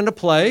ever been in a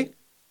play,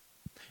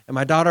 and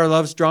my daughter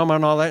loves drama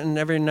and all that, and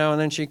every now and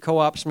then she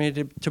co-ops me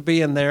to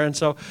be in there. And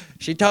so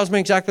she tells me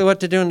exactly what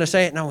to do and to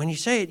say it. Now, when you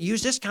say it,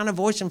 use this kind of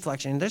voice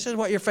inflection. This is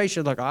what your face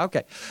should look like.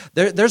 Okay,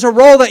 there's a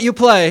role that you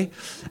play.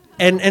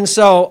 And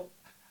so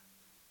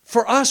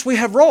for us, we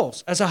have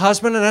roles as a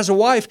husband and as a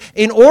wife.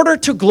 In order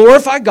to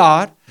glorify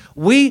God,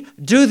 we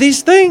do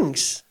these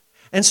things.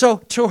 And so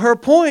to her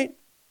point,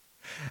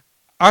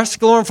 us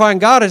glorifying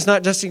God is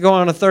not just to go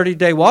on a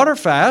 30-day water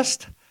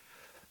fast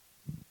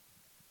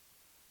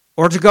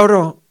or to go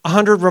to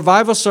 100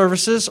 revival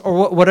services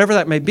or whatever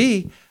that may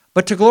be,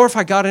 but to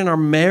glorify God in our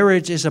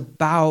marriage is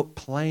about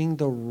playing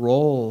the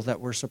role that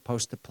we're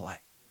supposed to play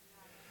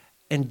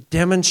and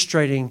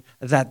demonstrating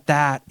that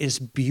that is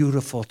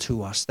beautiful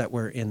to us, that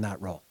we're in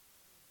that role.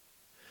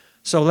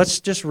 So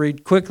let's just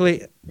read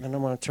quickly, and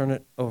I'm going to turn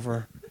it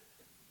over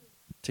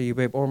to you,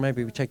 babe, or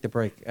maybe we take the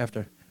break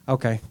after.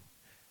 Okay,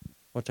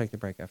 we'll take the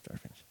break after I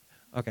finish.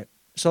 Okay.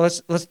 So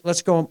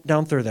let's go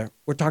down through there.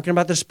 We're talking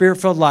about the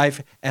Spirit-filled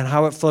life and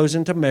how it flows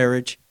into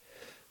marriage,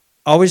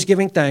 always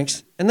giving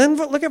thanks. And then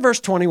look at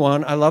verse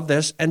 21. I love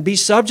this. And be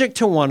subject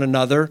to one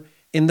another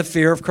in the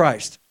fear of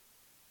Christ.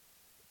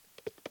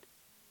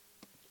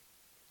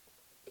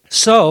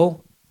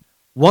 So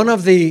one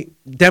of the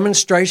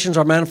demonstrations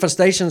or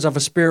manifestations of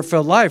a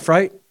Spirit-filled life,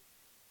 right,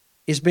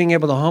 is being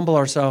able to humble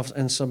ourselves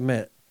and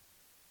submit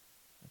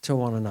to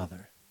one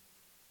another.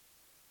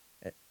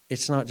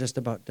 It's not just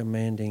about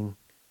demanding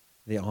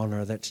the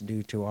honor that's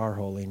due to our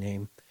holy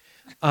name.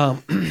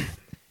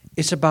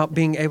 It's about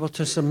being able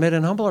to submit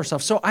and humble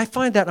ourselves. So I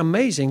find that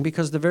amazing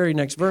because the very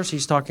next verse,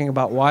 he's talking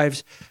about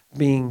wives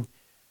being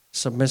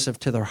submissive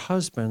to their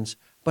husbands.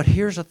 But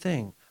here's the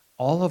thing.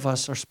 All of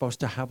us are supposed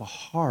to have a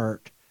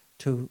heart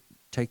to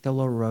take the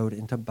low road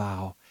and to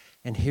bow.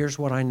 And here's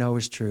what I know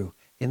is true.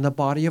 In the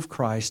body of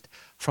Christ,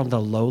 from the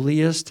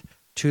lowliest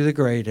to the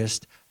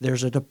greatest,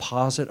 there's a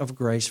deposit of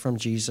grace from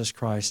Jesus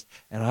Christ.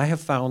 And I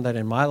have found that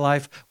in my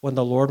life, when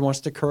the Lord wants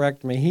to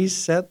correct me, He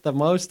sent the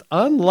most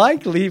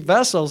unlikely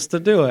vessels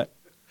to do it.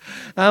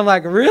 And I'm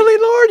like,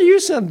 really, Lord? You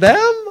sent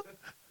them?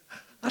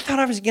 I thought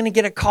I was going to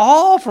get a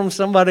call from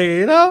somebody,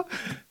 you know?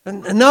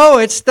 And no,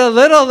 it's the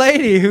little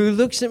lady who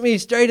looks at me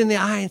straight in the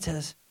eye and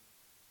says,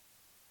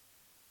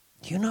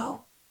 you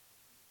know,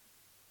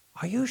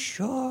 are you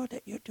sure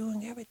that you're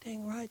doing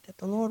everything right that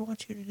the Lord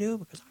wants you to do?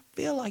 Because I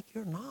feel like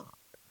you're not.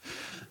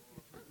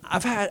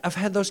 I've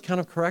had those kind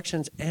of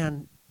corrections,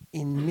 and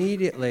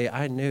immediately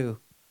I knew,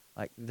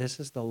 like, this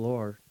is the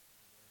Lord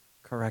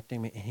correcting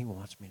me, and He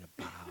wants me to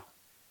bow.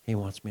 He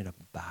wants me to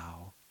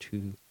bow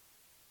to,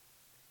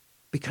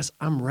 because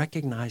I'm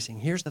recognizing,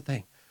 here's the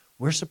thing,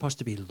 we're supposed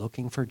to be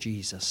looking for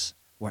Jesus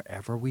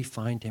wherever we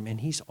find Him,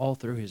 and He's all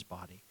through His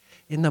body.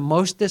 In the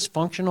most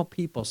dysfunctional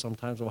people,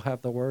 sometimes will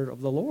have the word of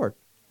the Lord.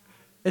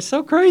 It's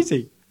so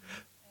crazy.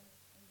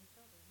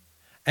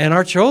 And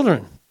our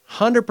children,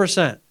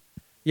 100%.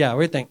 Yeah,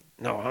 we think,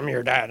 no, I'm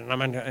your dad,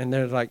 and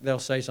they're like, they'll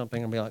say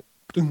something and be like,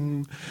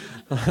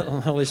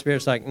 the Holy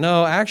Spirit's like,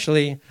 no,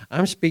 actually,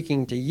 I'm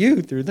speaking to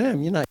you through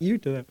them. You're not you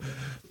to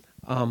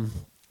them.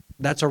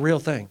 That's a real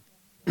thing.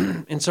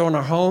 And so in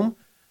our home,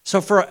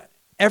 so for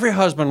every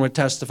husband would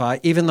testify,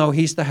 even though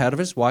he's the head of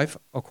his wife,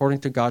 according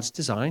to God's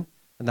design,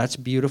 and that's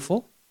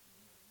beautiful.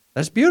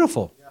 That's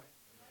beautiful.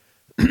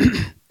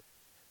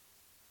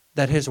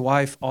 That his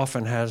wife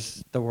often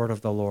has the word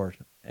of the Lord,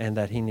 and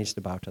that he needs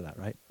to bow to that,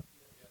 right?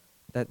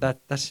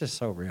 That's just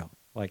so real.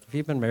 Like, if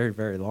you've been married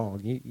very long,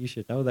 you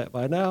should know that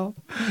by now.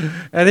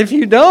 And if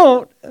you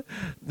don't,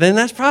 then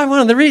that's probably one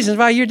of the reasons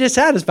why you're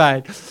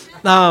dissatisfied.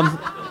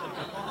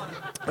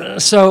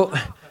 So,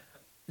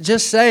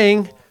 just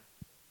saying,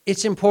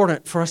 it's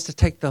important for us to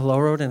take the low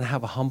road and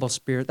have a humble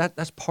spirit.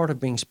 That's part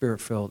of being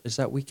Spirit-filled, is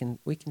that we can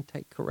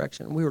take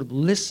correction. We're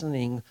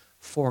listening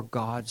for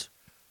God's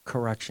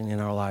correction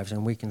in our lives,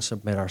 and we can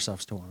submit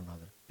ourselves to one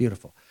another.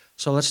 Beautiful.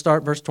 So let's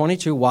start verse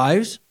 22.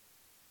 Wives,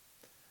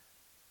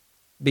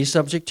 be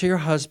subject to your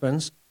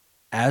husbands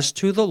as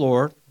to the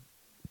Lord.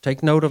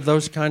 Take note of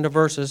those kind of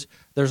verses.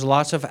 There's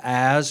lots of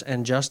as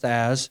and just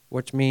as,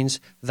 which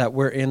means that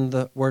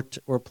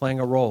we're playing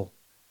a role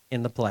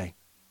in the play.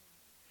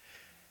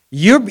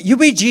 You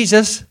be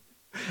Jesus,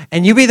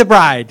 and you be the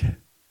bride.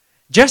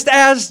 Just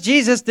as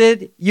Jesus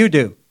did, you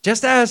do.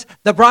 Just as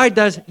the bride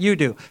does, you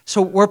do.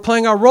 So we're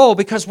playing our role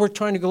because we're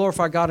trying to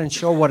glorify God and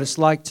show what it's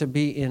like to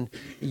be in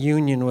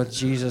union with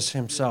Jesus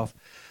himself.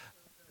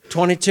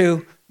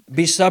 22,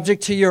 be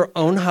subject to your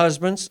own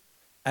husbands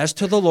as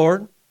to the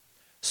Lord.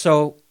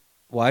 So,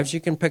 wives,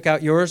 you can pick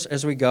out yours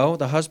as we go.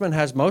 The husband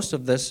has most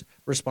of this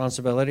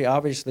responsibility,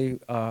 obviously,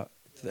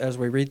 as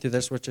we read through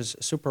this, which is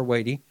super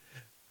weighty.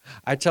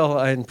 I tell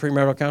in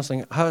premarital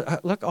counseling,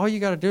 look, all you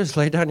got to do is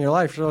lay down your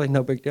life. It's really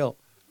no big deal.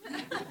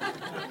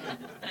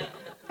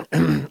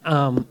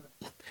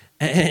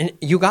 And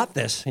you got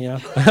this, you know.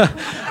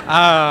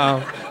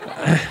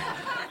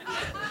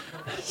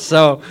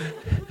 So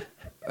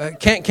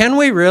Can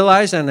we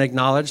realize and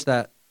acknowledge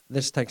that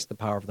this takes the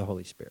power of the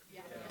Holy Spirit?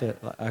 Yeah.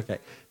 Okay.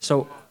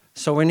 So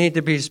we need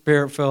to be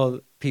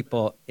Spirit-filled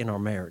people in our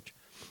marriage.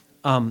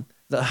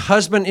 The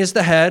husband is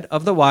the head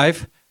of the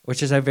wife,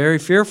 which is a very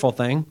fearful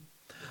thing.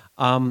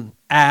 So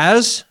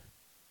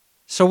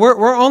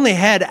we're only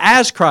head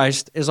as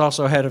Christ is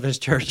also head of his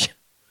church.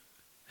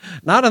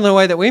 Not in the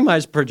way that we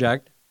might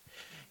project.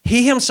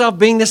 He himself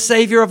being the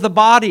Savior of the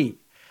body.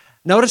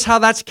 Notice how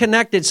that's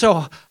connected.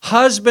 So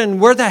husband,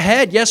 we're the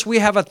head. Yes, we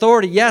have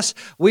authority. Yes,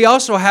 we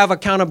also have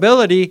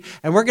accountability,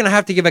 and we're going to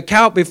have to give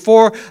account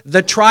before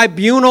the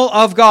tribunal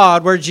of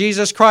God, where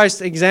Jesus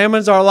Christ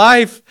examines our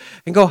life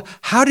and go,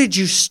 how did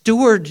you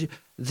steward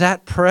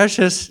that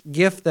precious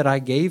gift that I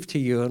gave to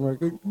you? And we're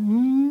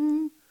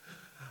going,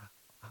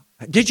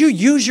 Did you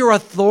use your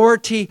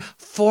authority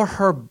for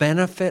her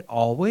benefit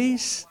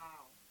always?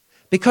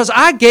 Because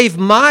I gave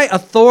my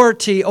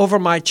authority over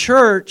my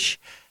church,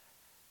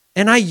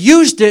 and I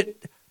used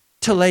it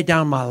to lay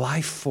down my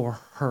life for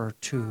her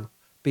to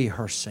be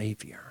her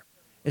Savior.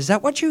 Is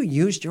that what you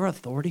used your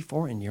authority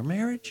for in your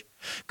marriage?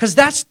 Because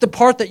that's the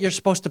part that you're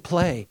supposed to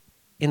play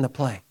in the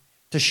play.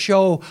 To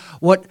show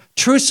what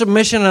true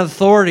submission and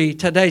authority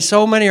today,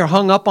 so many are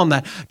hung up on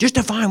that. Just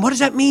define, what does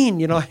that mean?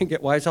 You know, I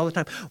get wives all the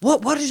time.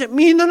 What does it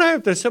mean that I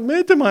have to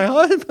submit to my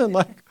husband?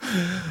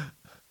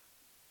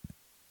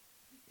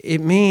 It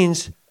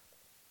means,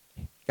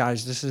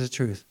 guys, this is the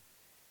truth.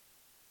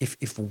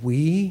 If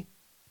we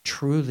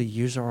truly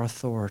use our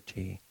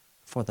authority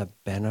for the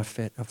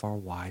benefit of our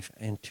wife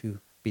and to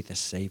be the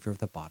Savior of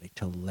the body,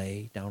 to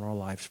lay down our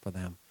lives for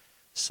them,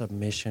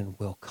 submission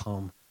will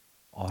come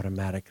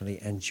automatically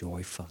and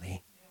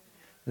joyfully.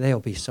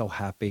 They'll be so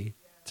happy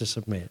to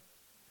submit.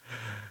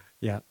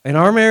 Yeah. In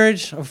our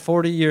marriage of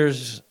 40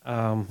 years,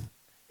 I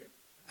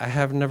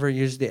have never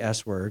used the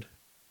S word.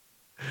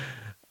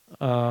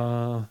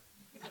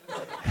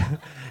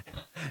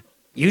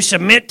 You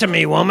submit to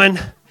me, woman.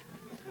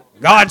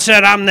 God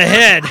said I'm the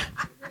head.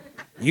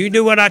 You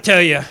do what I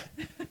tell you.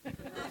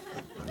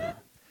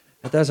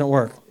 It doesn't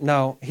work.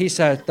 No,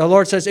 the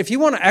Lord says, if you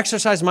want to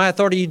exercise my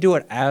authority, you do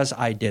it as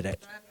I did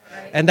it.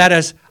 And that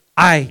is,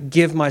 I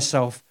give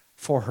myself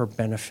for her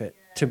benefit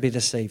to be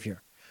the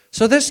Savior.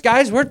 So this,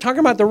 guys, we're talking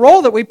about the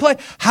role that we play.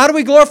 How do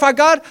we glorify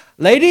God?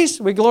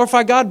 Ladies, we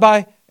glorify God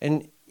by,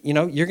 and you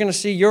know, you're going to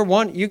see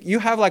you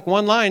have like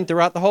one line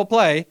throughout the whole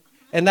play,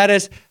 and that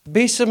is,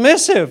 be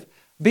submissive,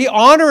 be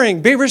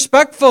honoring, be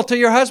respectful to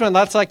your husband.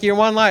 That's like your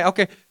one line.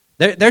 Okay,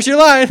 there's your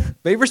line,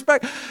 be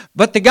respect.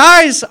 But the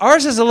guys,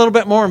 ours is a little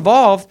bit more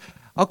involved.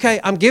 Okay,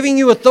 I'm giving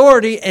you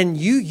authority, and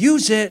you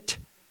use it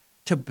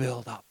to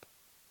build up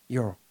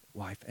your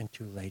wife and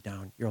to lay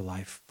down your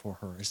life for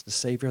her as the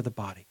Savior of the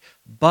body.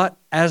 But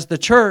as the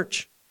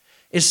church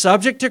is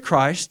subject to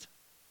Christ,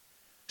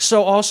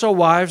 so also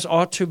wives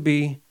ought to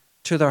be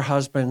to their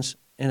husbands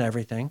in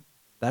everything.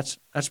 That's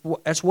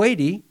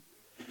weighty,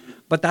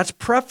 but that's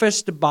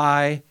prefaced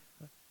by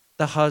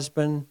the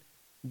husband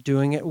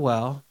doing it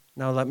well.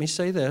 Now let me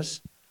say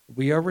this.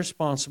 We are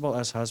responsible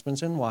as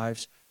husbands and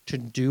wives to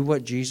do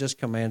what Jesus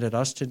commanded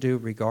us to do,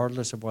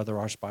 regardless of whether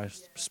our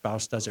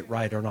spouse does it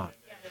right or not.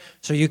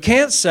 So you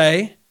can't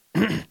say,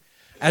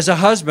 as a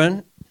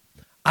husband,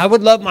 I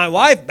would love my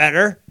wife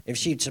better if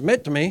she'd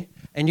submit to me.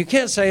 And you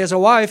can't say, as a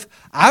wife,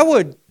 I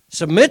would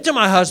submit to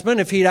my husband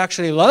if he'd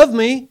actually love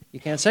me. You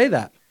can't say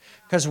that.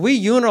 Because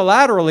we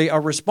unilaterally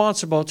are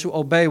responsible to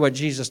obey what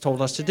Jesus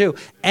told us to do.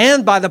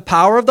 And by the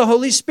power of the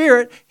Holy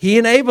Spirit, he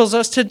enables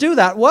us to do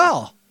that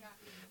well.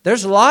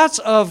 There's lots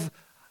of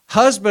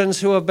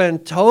husbands who have been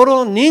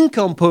total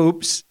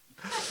nincompoops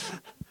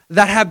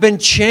that have been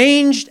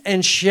changed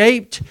and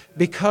shaped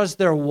because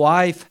their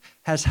wife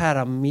has had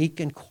a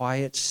meek and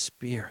quiet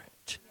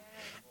spirit.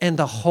 And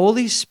the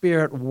Holy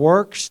Spirit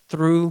works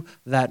through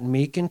that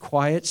meek and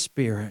quiet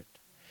spirit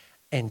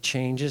and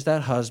changes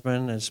that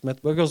husband. And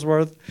Smith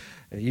Wigglesworth,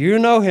 you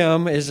know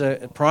him, is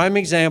a prime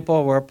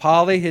example where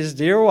Polly, his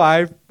dear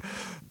wife,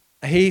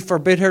 he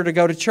forbid her to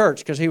go to church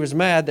because he was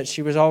mad that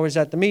she was always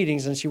at the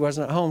meetings and she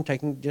wasn't at home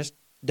just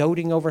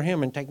doting over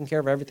him and taking care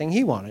of everything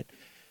he wanted.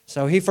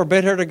 So he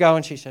forbid her to go,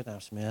 and she said, now,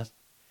 Smith,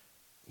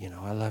 you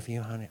know I love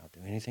you, honey. I'll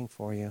do anything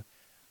for you,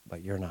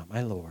 but you're not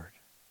my Lord.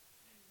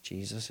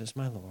 Jesus is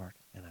my Lord,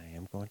 and I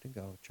am going to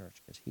go to church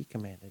because he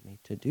commanded me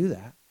to do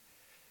that.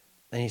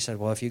 And he said,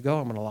 well, if you go,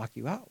 I'm going to lock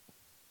you out.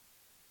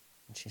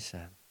 And she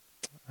said,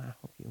 I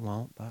hope you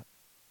won't, but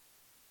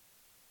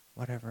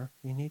whatever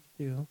you need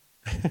to do.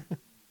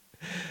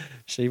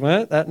 She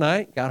went that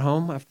night, got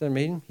home after the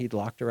meeting. He'd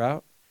locked her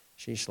out.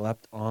 She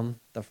slept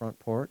on the front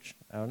porch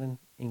out in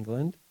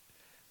England.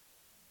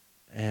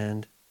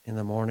 And in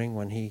the morning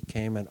when he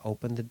came and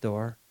opened the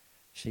door,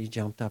 she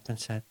jumped up and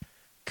said,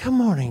 good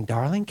morning,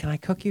 darling. Can I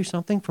cook you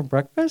something for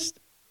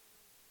breakfast?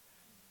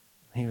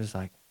 He was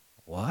like,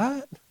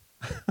 what?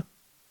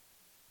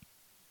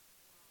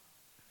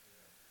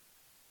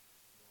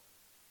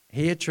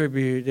 He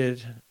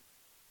attributed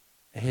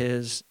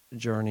his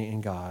journey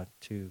in God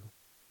to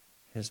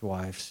his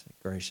wife's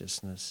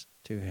graciousness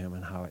to him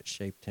and how it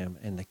shaped him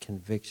and the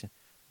conviction.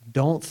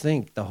 don't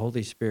think the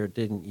Holy Spirit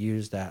didn't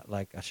use that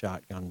like a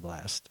shotgun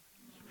blast.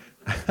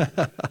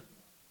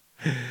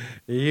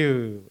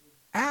 You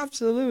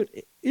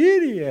absolute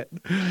idiot.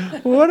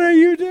 What are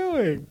you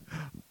doing?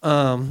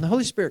 The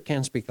Holy Spirit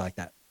can speak like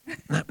that.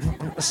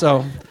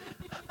 So,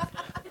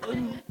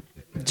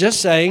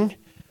 just saying,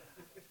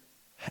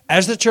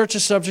 as the church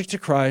is subject to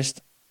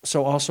Christ,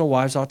 so also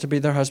wives ought to be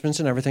their husbands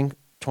and everything.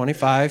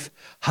 25,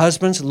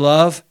 husbands,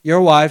 love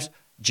your wives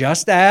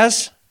just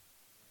as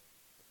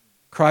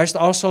Christ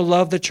also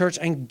loved the church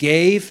and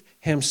gave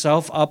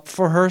himself up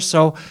for her.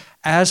 So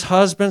as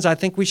husbands, I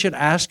think we should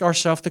ask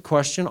ourselves the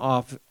question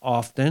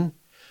often,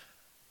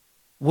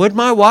 would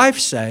my wife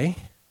say,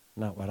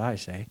 not what I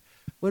say,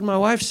 would my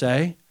wife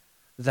say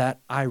that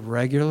I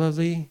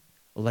regularly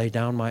lay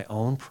down my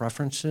own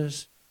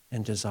preferences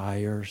and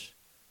desires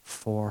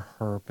for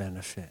her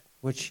benefit?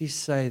 Would she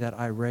say that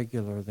I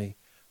regularly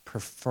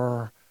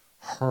prefer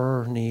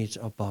her needs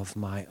above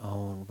my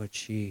own? Would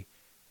she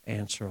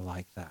answer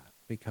like that?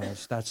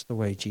 Because that's the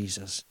way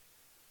Jesus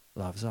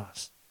loves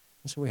us.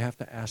 And so we have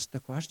to ask the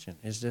question,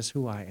 is this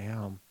who I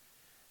am?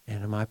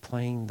 And am I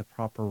playing the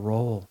proper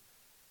role?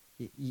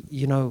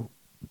 You know,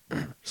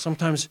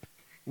 sometimes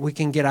we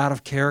can get out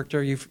of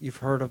character. You've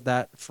heard of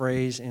that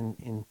phrase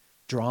in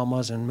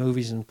dramas and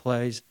movies and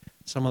plays.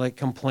 Some of the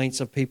complaints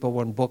of people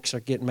when books are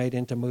getting made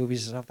into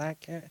movies is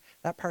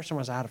that person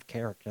was out of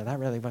character. That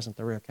really wasn't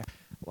the real character.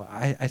 Well,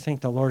 I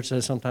think the Lord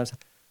says sometimes,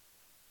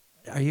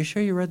 are you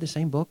sure you read the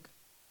same book?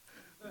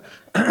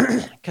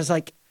 Because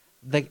like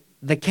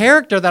the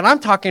character that I'm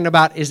talking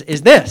about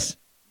is this.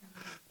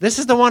 This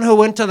is the one who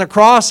went to the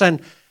cross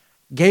and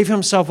gave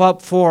himself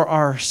up for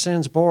our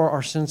sins, bore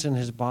our sins in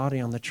his body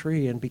on the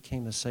tree, and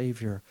became the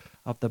Savior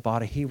of the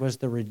body. He was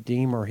the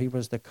Redeemer. He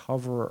was the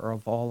coverer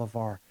of all of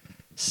our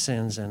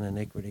sins and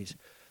iniquities.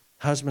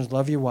 Husbands,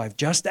 love your wife,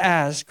 just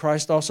as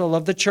Christ also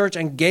loved the church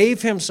and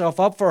gave himself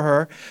up for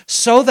her,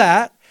 so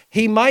that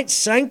he might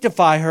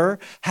sanctify her,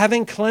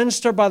 having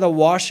cleansed her by the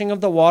washing of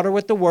the water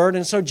with the word.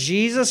 And so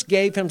Jesus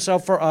gave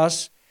himself for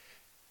us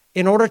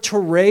in order to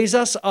raise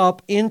us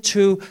up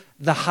into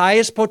the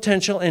highest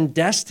potential and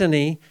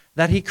destiny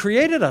that he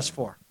created us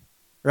for,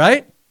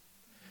 right?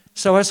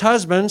 So as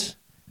husbands,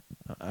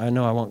 I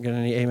know I won't get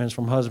any amens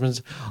from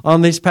husbands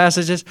on these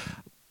passages,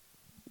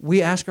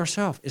 we ask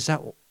ourselves, is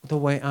that the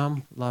way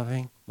I'm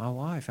loving my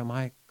wife? Am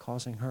I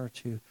causing her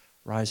to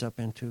rise up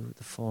into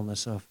the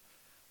fullness of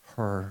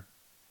her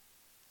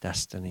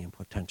destiny and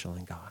potential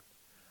in God?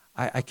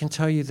 I can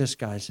tell you this,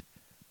 guys,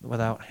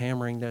 without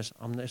hammering this.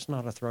 It's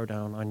not a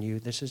throwdown on you.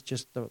 This is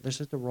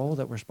the role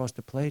that we're supposed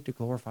to play to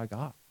glorify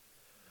God.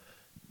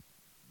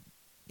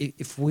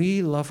 If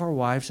we love our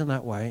wives in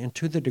that way, and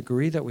to the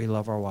degree that we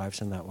love our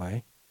wives in that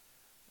way,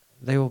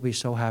 they will be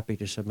so happy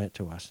to submit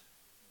to us,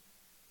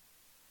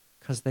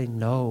 because they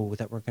know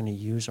that we're going to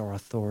use our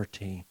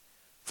authority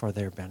for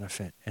their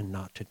benefit and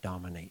not to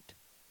dominate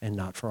and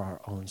not for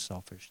our own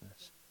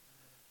selfishness.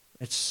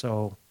 It's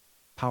so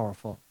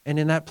powerful. And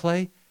in that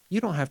play, you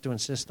don't have to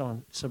insist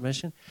on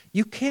submission.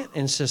 You can't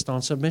insist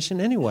on submission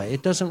anyway.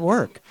 It doesn't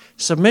work.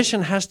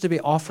 Submission has to be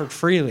offered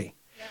freely.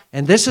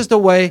 And this is the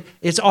way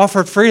it's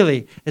offered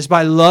freely, is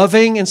by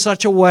loving in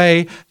such a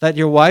way that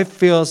your wife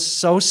feels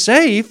so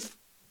safe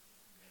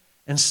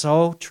and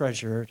so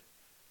treasured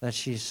that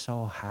she's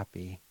so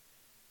happy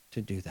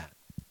to do that.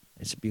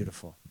 It's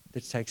beautiful.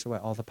 It takes away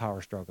all the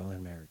power struggle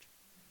in marriage.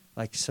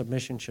 Like,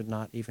 submission should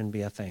not even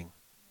be a thing.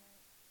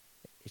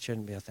 It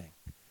shouldn't be a thing.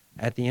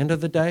 At the end of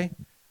the day,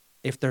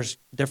 if there's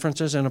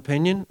differences in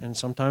opinion, and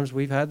sometimes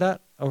we've had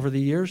that over the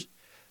years,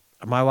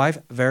 my wife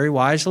very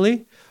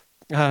wisely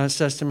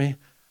says to me,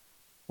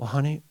 well,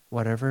 honey,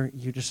 whatever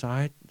you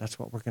decide, that's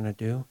what we're going to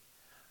do.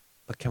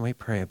 But can we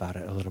pray about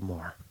it a little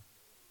more?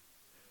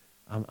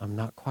 I'm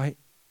not quite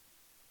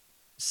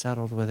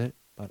settled with it,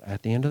 but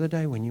at the end of the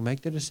day, when you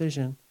make the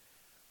decision,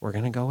 we're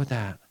going to go with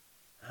that.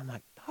 I'm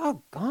like,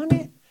 doggone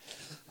it.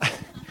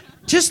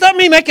 Just let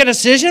me make a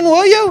decision,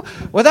 will you?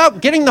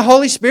 Without getting the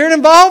Holy Spirit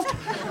involved?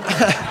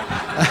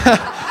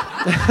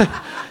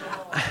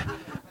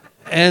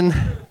 and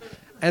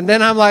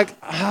then I'm like,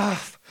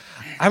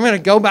 I'm going to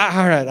go back.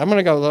 All right, I'm going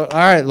to go, all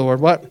right, Lord,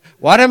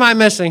 what am I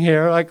missing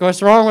here? Like,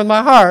 what's wrong with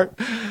my heart?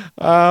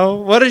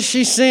 What is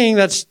she seeing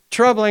that's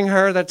troubling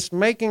her, that's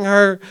making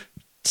her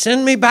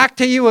send me back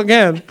to you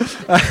again?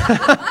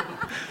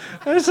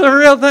 This is a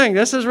real thing.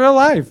 This is real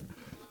life.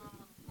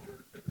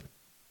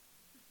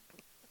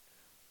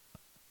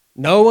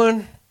 No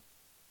one.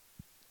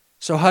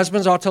 So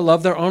husbands ought to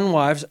love their own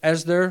wives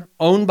as their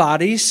own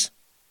bodies.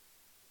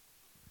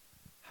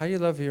 How do you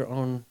love your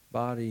own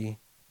body,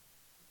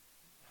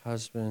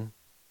 husband?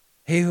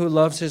 He who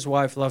loves his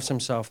wife loves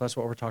himself. That's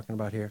what we're talking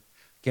about here.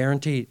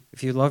 Guaranteed.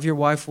 If you love your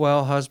wife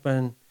well,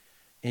 husband,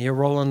 and you're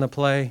rolling the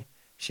play,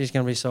 she's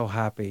going to be so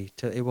happy.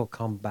 It will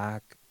come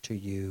back to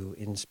you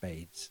in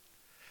spades.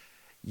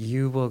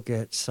 You will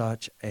get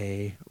such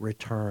a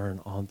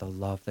return on the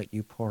love that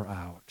you pour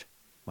out.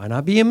 Might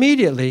not be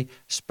immediately,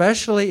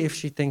 especially if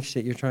she thinks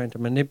that you're trying to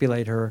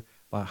manipulate her.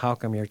 Well, how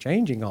come you're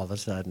changing all of a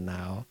sudden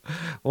now?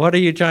 What are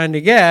you trying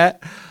to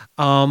get?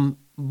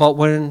 But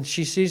when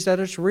she sees that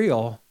it's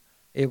real,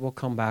 it will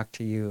come back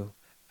to you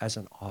as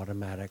an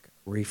automatic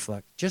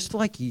reflex. Just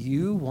like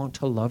you want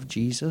to love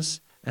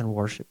Jesus and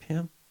worship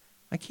him,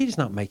 like he's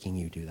not making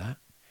you do that.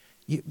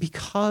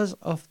 Because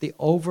of the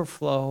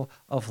overflow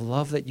of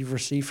love that you've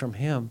received from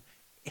him,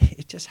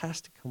 it just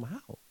has to come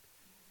out.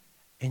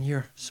 And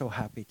you're so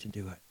happy to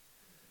do it.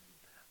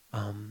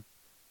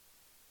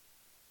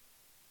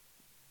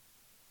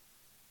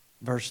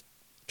 Verse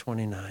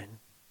 29.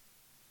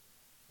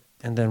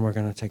 And then we're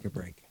going to take a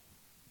break.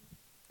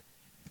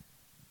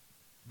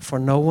 For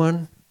no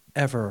one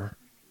ever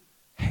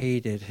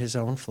hated his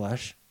own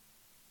flesh,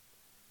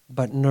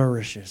 but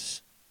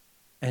nourishes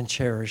and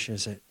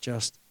cherishes it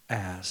just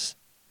as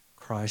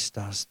Christ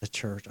does the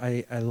church.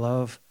 I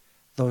love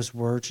those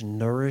words,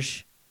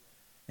 nourish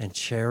and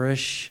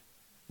cherish.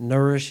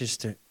 Nourish is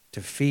to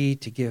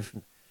feed, to give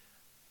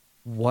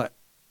what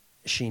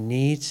she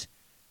needs.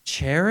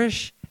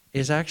 Cherish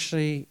is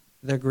actually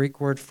the Greek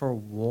word for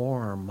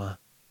warm.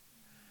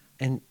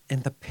 And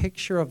the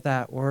picture of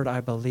that word,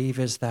 I believe,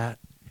 is that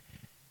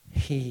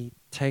he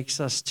takes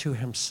us to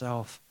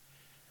himself.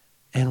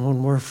 And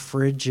when we're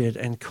frigid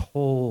and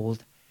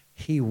cold,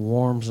 he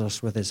warms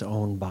us with his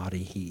own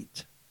body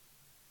heat.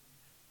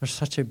 There's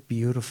such a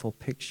beautiful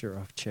picture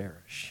of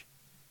cherish.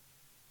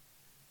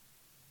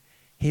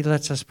 He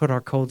lets us put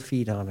our cold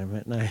feet on him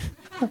at night.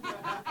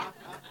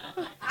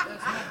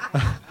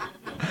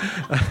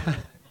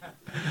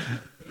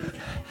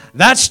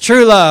 That's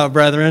true love,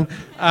 brethren.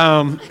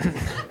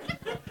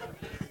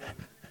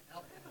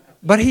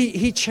 But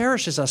he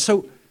cherishes us.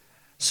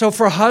 So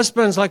for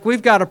husbands, like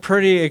we've got a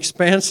pretty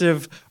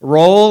expansive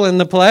role in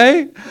the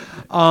play.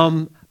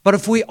 But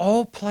if we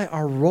all play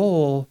our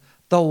role,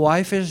 the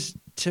wife is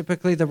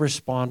typically the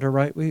responder,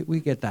 right? We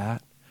get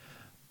that.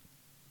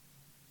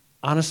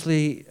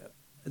 Honestly,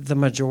 the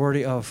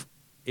majority of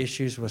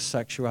issues with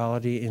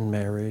sexuality in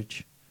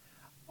marriage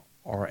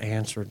are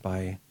answered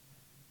by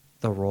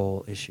the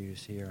role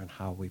issues here and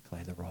how we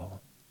play the role.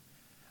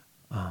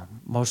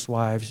 Most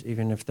wives,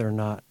 even if they're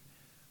not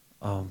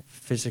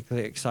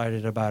physically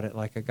excited about it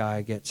like a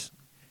guy gets,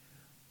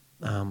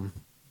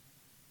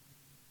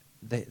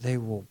 they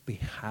will be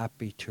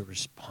happy to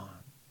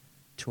respond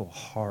to a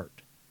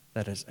heart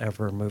that is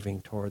ever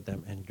moving toward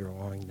them and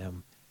drawing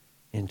them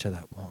into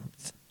that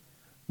warmth.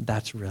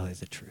 That's really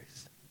the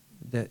truth.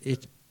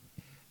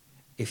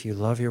 If you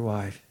love your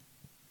wife,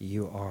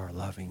 you are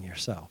loving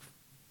yourself.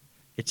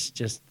 It's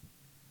just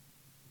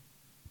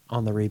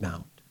on the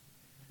rebound.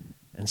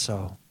 And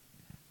so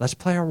let's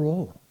play our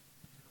role.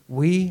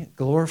 We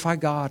glorify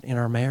God in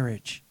our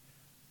marriage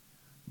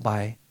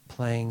by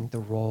playing the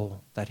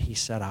role that he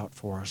set out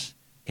for us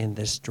in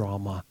this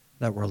drama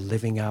that we're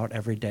living out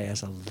every day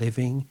as a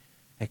living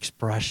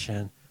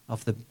expression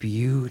of the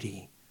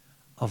beauty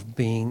of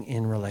being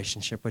in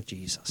relationship with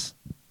Jesus.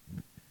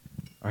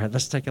 All right,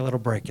 let's take a little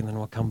break and then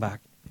we'll come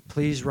back.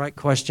 Please write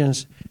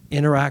questions.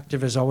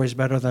 Interactive is always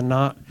better than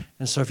not.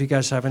 And so if you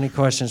guys have any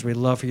questions, we'd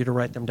love for you to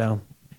write them down.